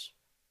the force.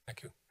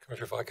 Thank you.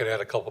 Commissioner, if I could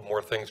add a couple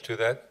more things to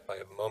that, if I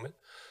have a moment.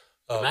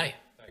 You may.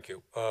 Thank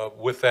you.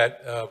 With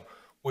that,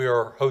 we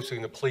are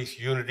hosting the Police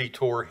Unity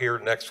Tour here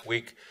next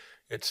week.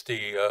 It's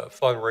the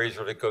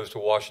fundraiser that goes to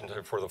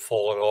Washington for the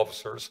fallen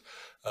officers.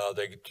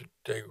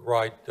 They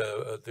ride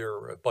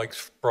their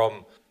bikes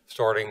from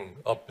starting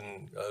up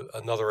in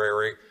another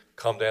area,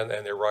 come down,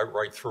 and they ride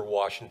right through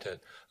Washington.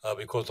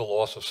 Because of the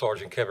loss of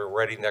Sergeant Kevin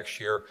Reddy next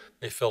year,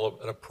 they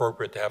felt it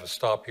appropriate to have a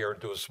stop here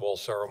and do a small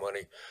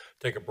ceremony,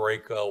 take a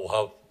break. We'll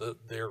have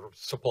they're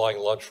supplying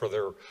lunch for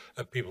their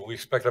people. We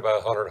expect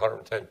about 100,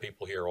 110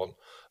 people here on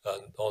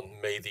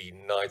May the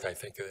 9th, I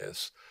think it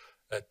is.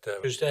 At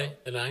Tuesday,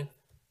 the 9th?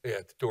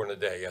 Yeah, during the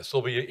day, yes.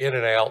 They'll be in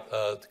and out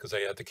because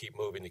they have to keep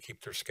moving to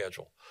keep their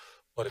schedule.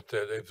 But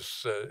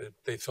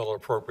they felt it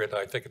appropriate, and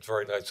I think it's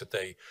very nice that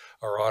they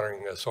are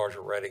honoring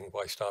Sergeant Redding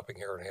by stopping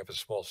here and have a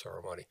small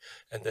ceremony.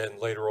 And then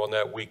later on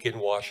that week in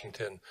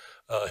Washington,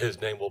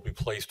 his name will be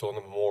placed on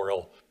the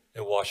memorial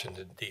in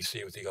Washington,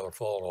 D.C. with the other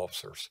fallen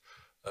officers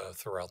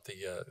throughout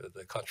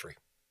the country.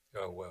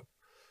 So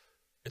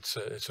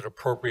it's an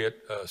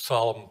appropriate,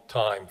 solemn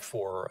time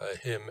for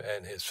him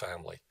and his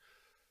family.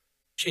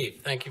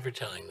 Chief, thank you for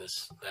telling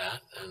us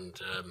that.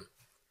 And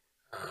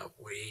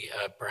we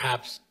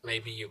perhaps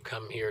maybe you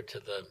come here to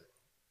the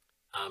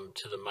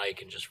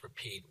mic and just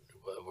repeat,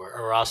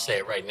 or I'll say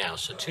it right now.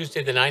 So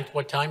Tuesday the 9th,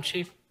 what time,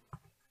 Chief?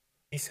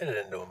 He said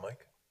it into a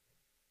mic.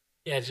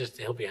 Yeah, just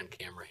he'll be on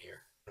camera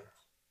here.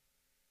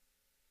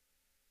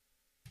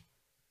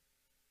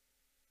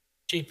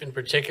 Chief, in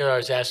particular, I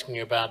was asking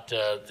you about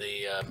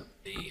the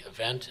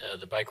event,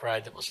 the bike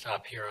ride that will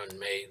stop here on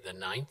May the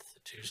 9th,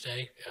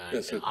 Tuesday,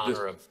 Yes, in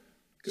honor of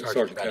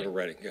Sergeant Kevin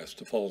Redding, yes,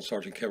 to follow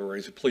Sergeant Kevin Redding.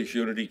 It's a police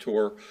unity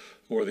tour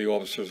where the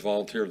officers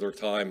volunteer their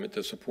time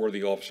to support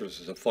the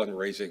officers as a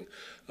fundraising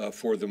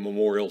for the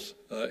memorials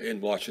in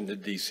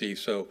Washington, D.C.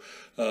 So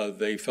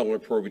they felt it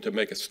appropriate to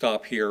make a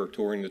stop here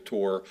during the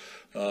tour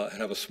and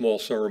have a small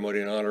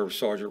ceremony in honor of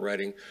Sergeant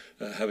Redding,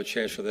 have a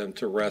chance for them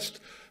to rest,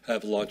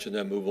 have lunch, and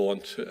then move on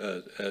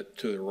to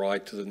the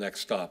ride to the next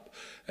stop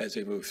as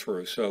they move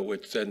through. So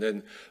and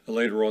then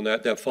later on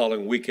that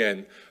following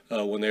weekend,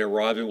 when they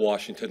arrive in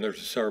Washington, there's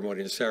a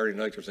ceremony. And Saturday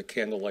night, there's a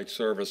candlelight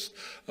service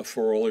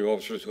for all the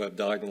officers who have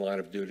died in the line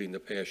of duty in the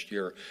past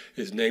year.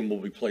 His name will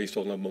be placed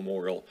on the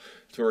memorial.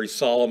 It's a very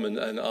solemn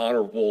and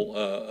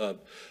honorable,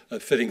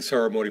 fitting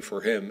ceremony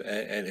for him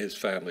and his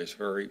family. It's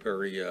very,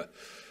 very,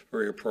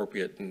 very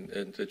appropriate, and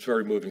it's a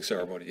very moving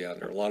ceremony down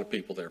there. A lot of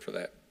people there for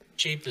that.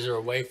 Chief, is there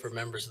a way for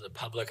members of the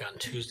public on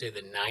Tuesday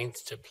the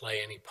 9th to play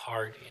any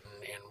part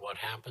in what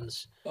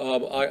happens?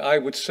 I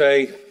would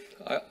say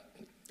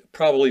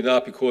probably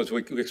not, because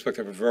we expect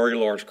to have a very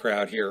large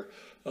crowd here.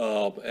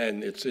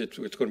 And it's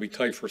going to be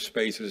tight for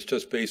space. It's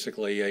just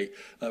basically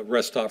a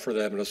rest stop for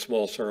them and a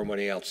small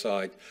ceremony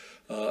outside.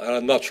 And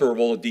I'm not sure of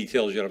all the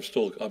details yet. I'm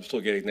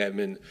still getting them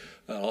in.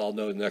 I'll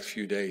know in the next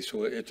few days.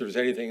 So if there's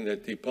anything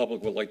that the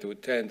public would like to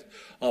attend,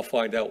 I'll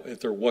find out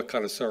what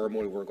kind of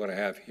ceremony we're going to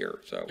have here.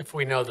 So if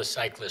we know the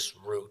cyclist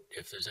route,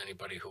 if there's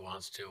anybody who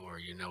wants to, or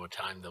a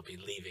time they'll be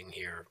leaving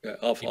here. Yeah,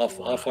 I'll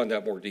find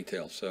out more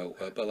details. So,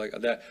 but like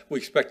that, we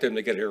expect them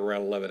to get here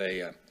around 11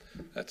 a.m.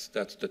 That's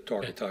the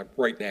target time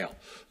right now.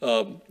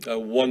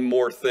 One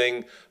more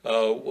thing,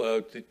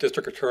 the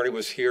district attorney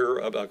was here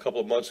about a couple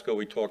of months ago.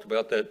 We talked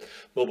about that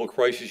mobile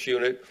crisis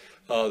unit.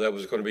 That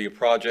was going to be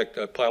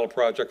a pilot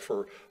project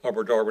for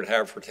Upper Darby,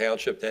 Haverford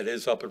Township. That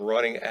is up and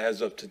running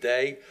as of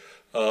today.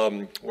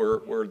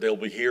 Where they'll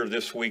be here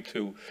this week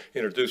to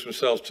introduce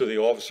themselves to the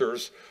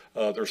officers.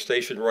 They're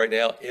stationed right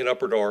now in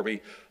Upper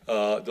Darby.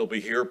 They'll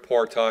be here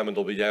part-time, and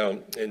they'll be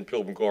down in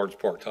Pilgrim Gardens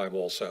part-time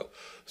also.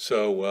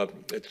 So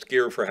it's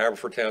geared for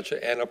Haverford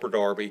Township and Upper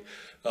Darby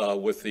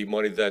with the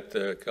money that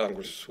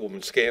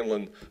Congresswoman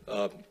Scanlon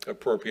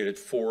appropriated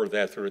for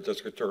that through the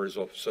district attorney's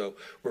office. So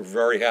we're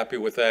very happy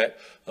with that.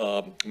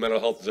 Mental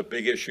health is a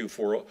big issue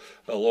for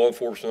law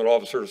enforcement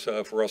officers,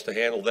 for us to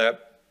handle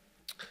that.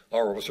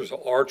 Our officers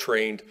are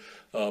trained,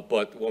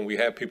 but when we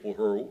have people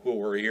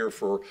who are here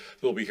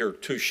they'll be here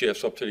 2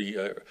 shifts up to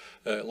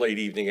the late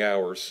evening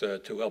hours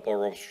to help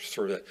our officers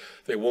through that.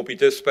 They won't be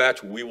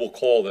dispatched. We will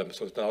call them,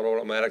 so it's not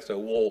automatic.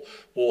 So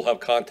we'll have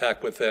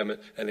contact with them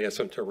and ask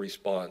them to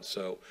respond.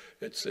 So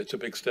it's a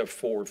big step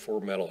forward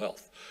for mental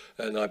health.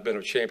 And I've been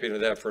a champion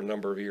of that for a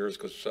number of years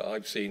because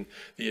I've seen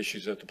the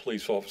issues that the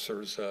police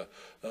officers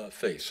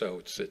face.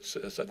 So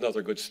it's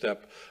another good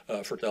step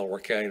for Delaware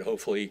County. And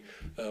hopefully,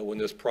 when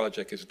this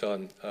project is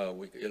done,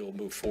 it'll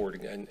move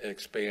forward and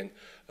expand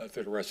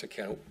through the rest of the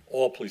county.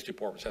 All police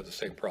departments have the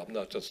same problem,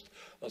 not just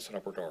us in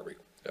Upper Darby.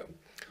 So,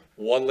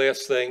 one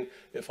last thing,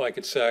 if I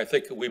could say, I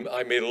think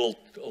I made a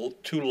little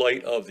too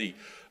light of the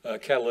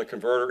catalytic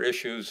converter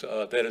issues.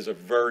 That is a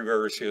very,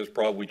 very serious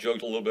problem. We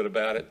joked a little bit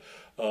about it.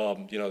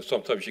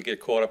 Sometimes you get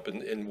caught up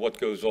in what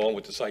goes on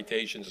with the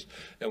citations,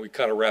 and we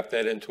kind of wrap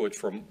that into it.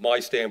 From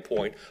my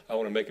standpoint, I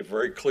want to make it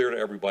very clear to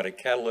everybody,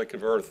 catalytic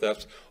converter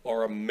thefts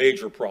are a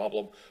major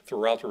problem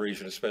throughout the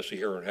region, especially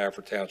here in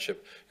Haverford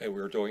Township, and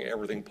we're doing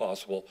everything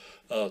possible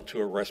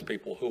to arrest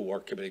people who are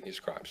committing these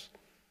crimes.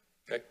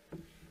 Okay?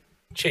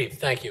 Chief,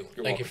 thank you.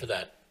 Thank you for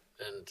that.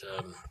 And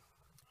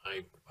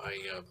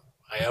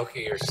I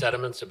Ioka your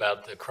sentiments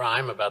about the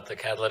crime, about the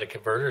catalytic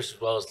converters,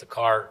 as well as the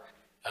car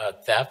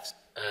thefts,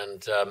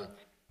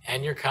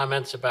 and your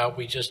comments about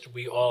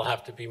we all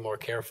have to be more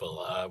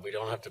careful. We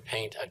don't have to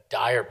paint a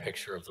dire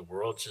picture of the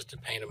world, just to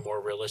paint a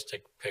more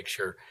realistic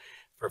picture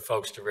for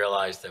folks to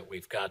realize that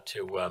we've got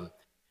to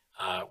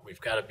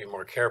be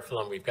more careful,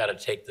 and we've got to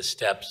take the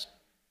steps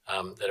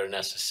that are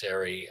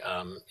necessary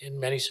in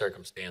many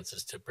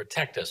circumstances to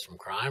protect us from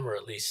crime, or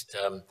at least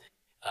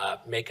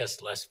make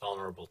us less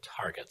vulnerable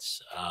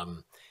targets.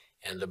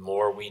 And the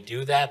more we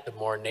do that, the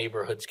more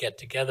neighborhoods get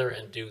together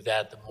and do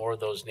that, the more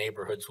those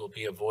neighborhoods will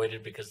be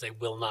avoided because they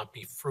will not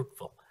be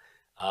fruitful.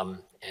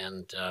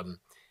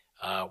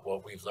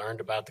 What we've learned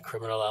about the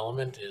criminal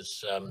element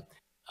is,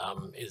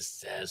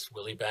 as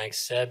Willie Banks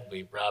said,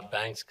 we rob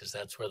banks because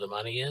that's where the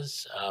money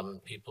is.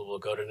 People will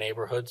go to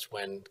neighborhoods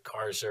when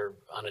cars are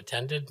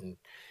unattended and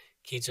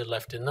keys are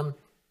left in them.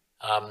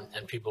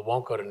 And people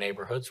won't go to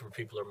neighborhoods where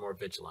people are more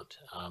vigilant.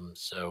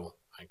 So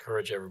I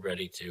encourage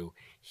everybody to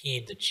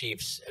heed the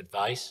chief's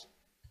advice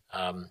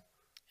and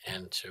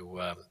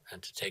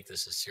to take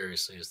this as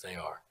seriously as they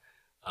are.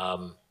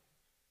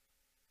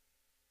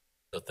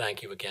 So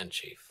thank you again,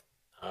 Chief.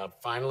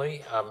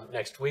 Finally,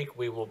 next week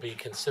we will be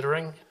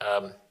considering,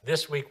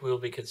 this week we will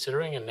be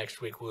considering, and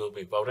next week we will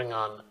be voting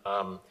on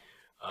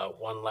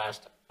one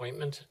last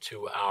appointment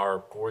to our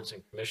boards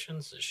and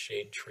commissions, a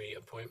shade tree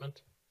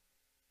appointment.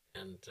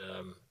 And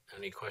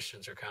any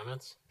questions or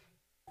comments?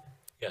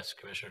 Yes,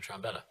 Commissioner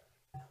Trombetta.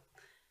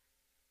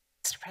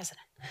 Mr.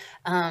 President,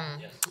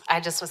 I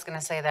just was going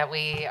to say that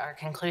we are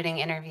concluding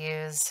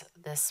interviews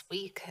this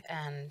week,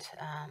 and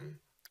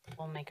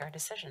we'll make our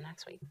decision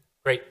next week.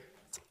 Great.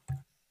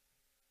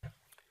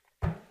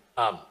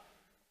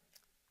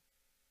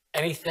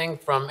 Anything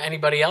from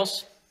anybody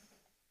else?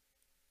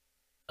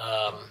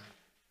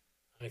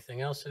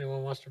 Anything else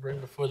anyone wants to bring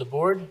before the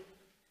board?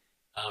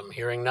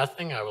 Hearing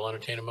nothing, I will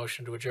entertain a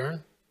motion to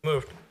adjourn.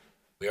 Moved.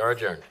 We are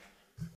adjourned.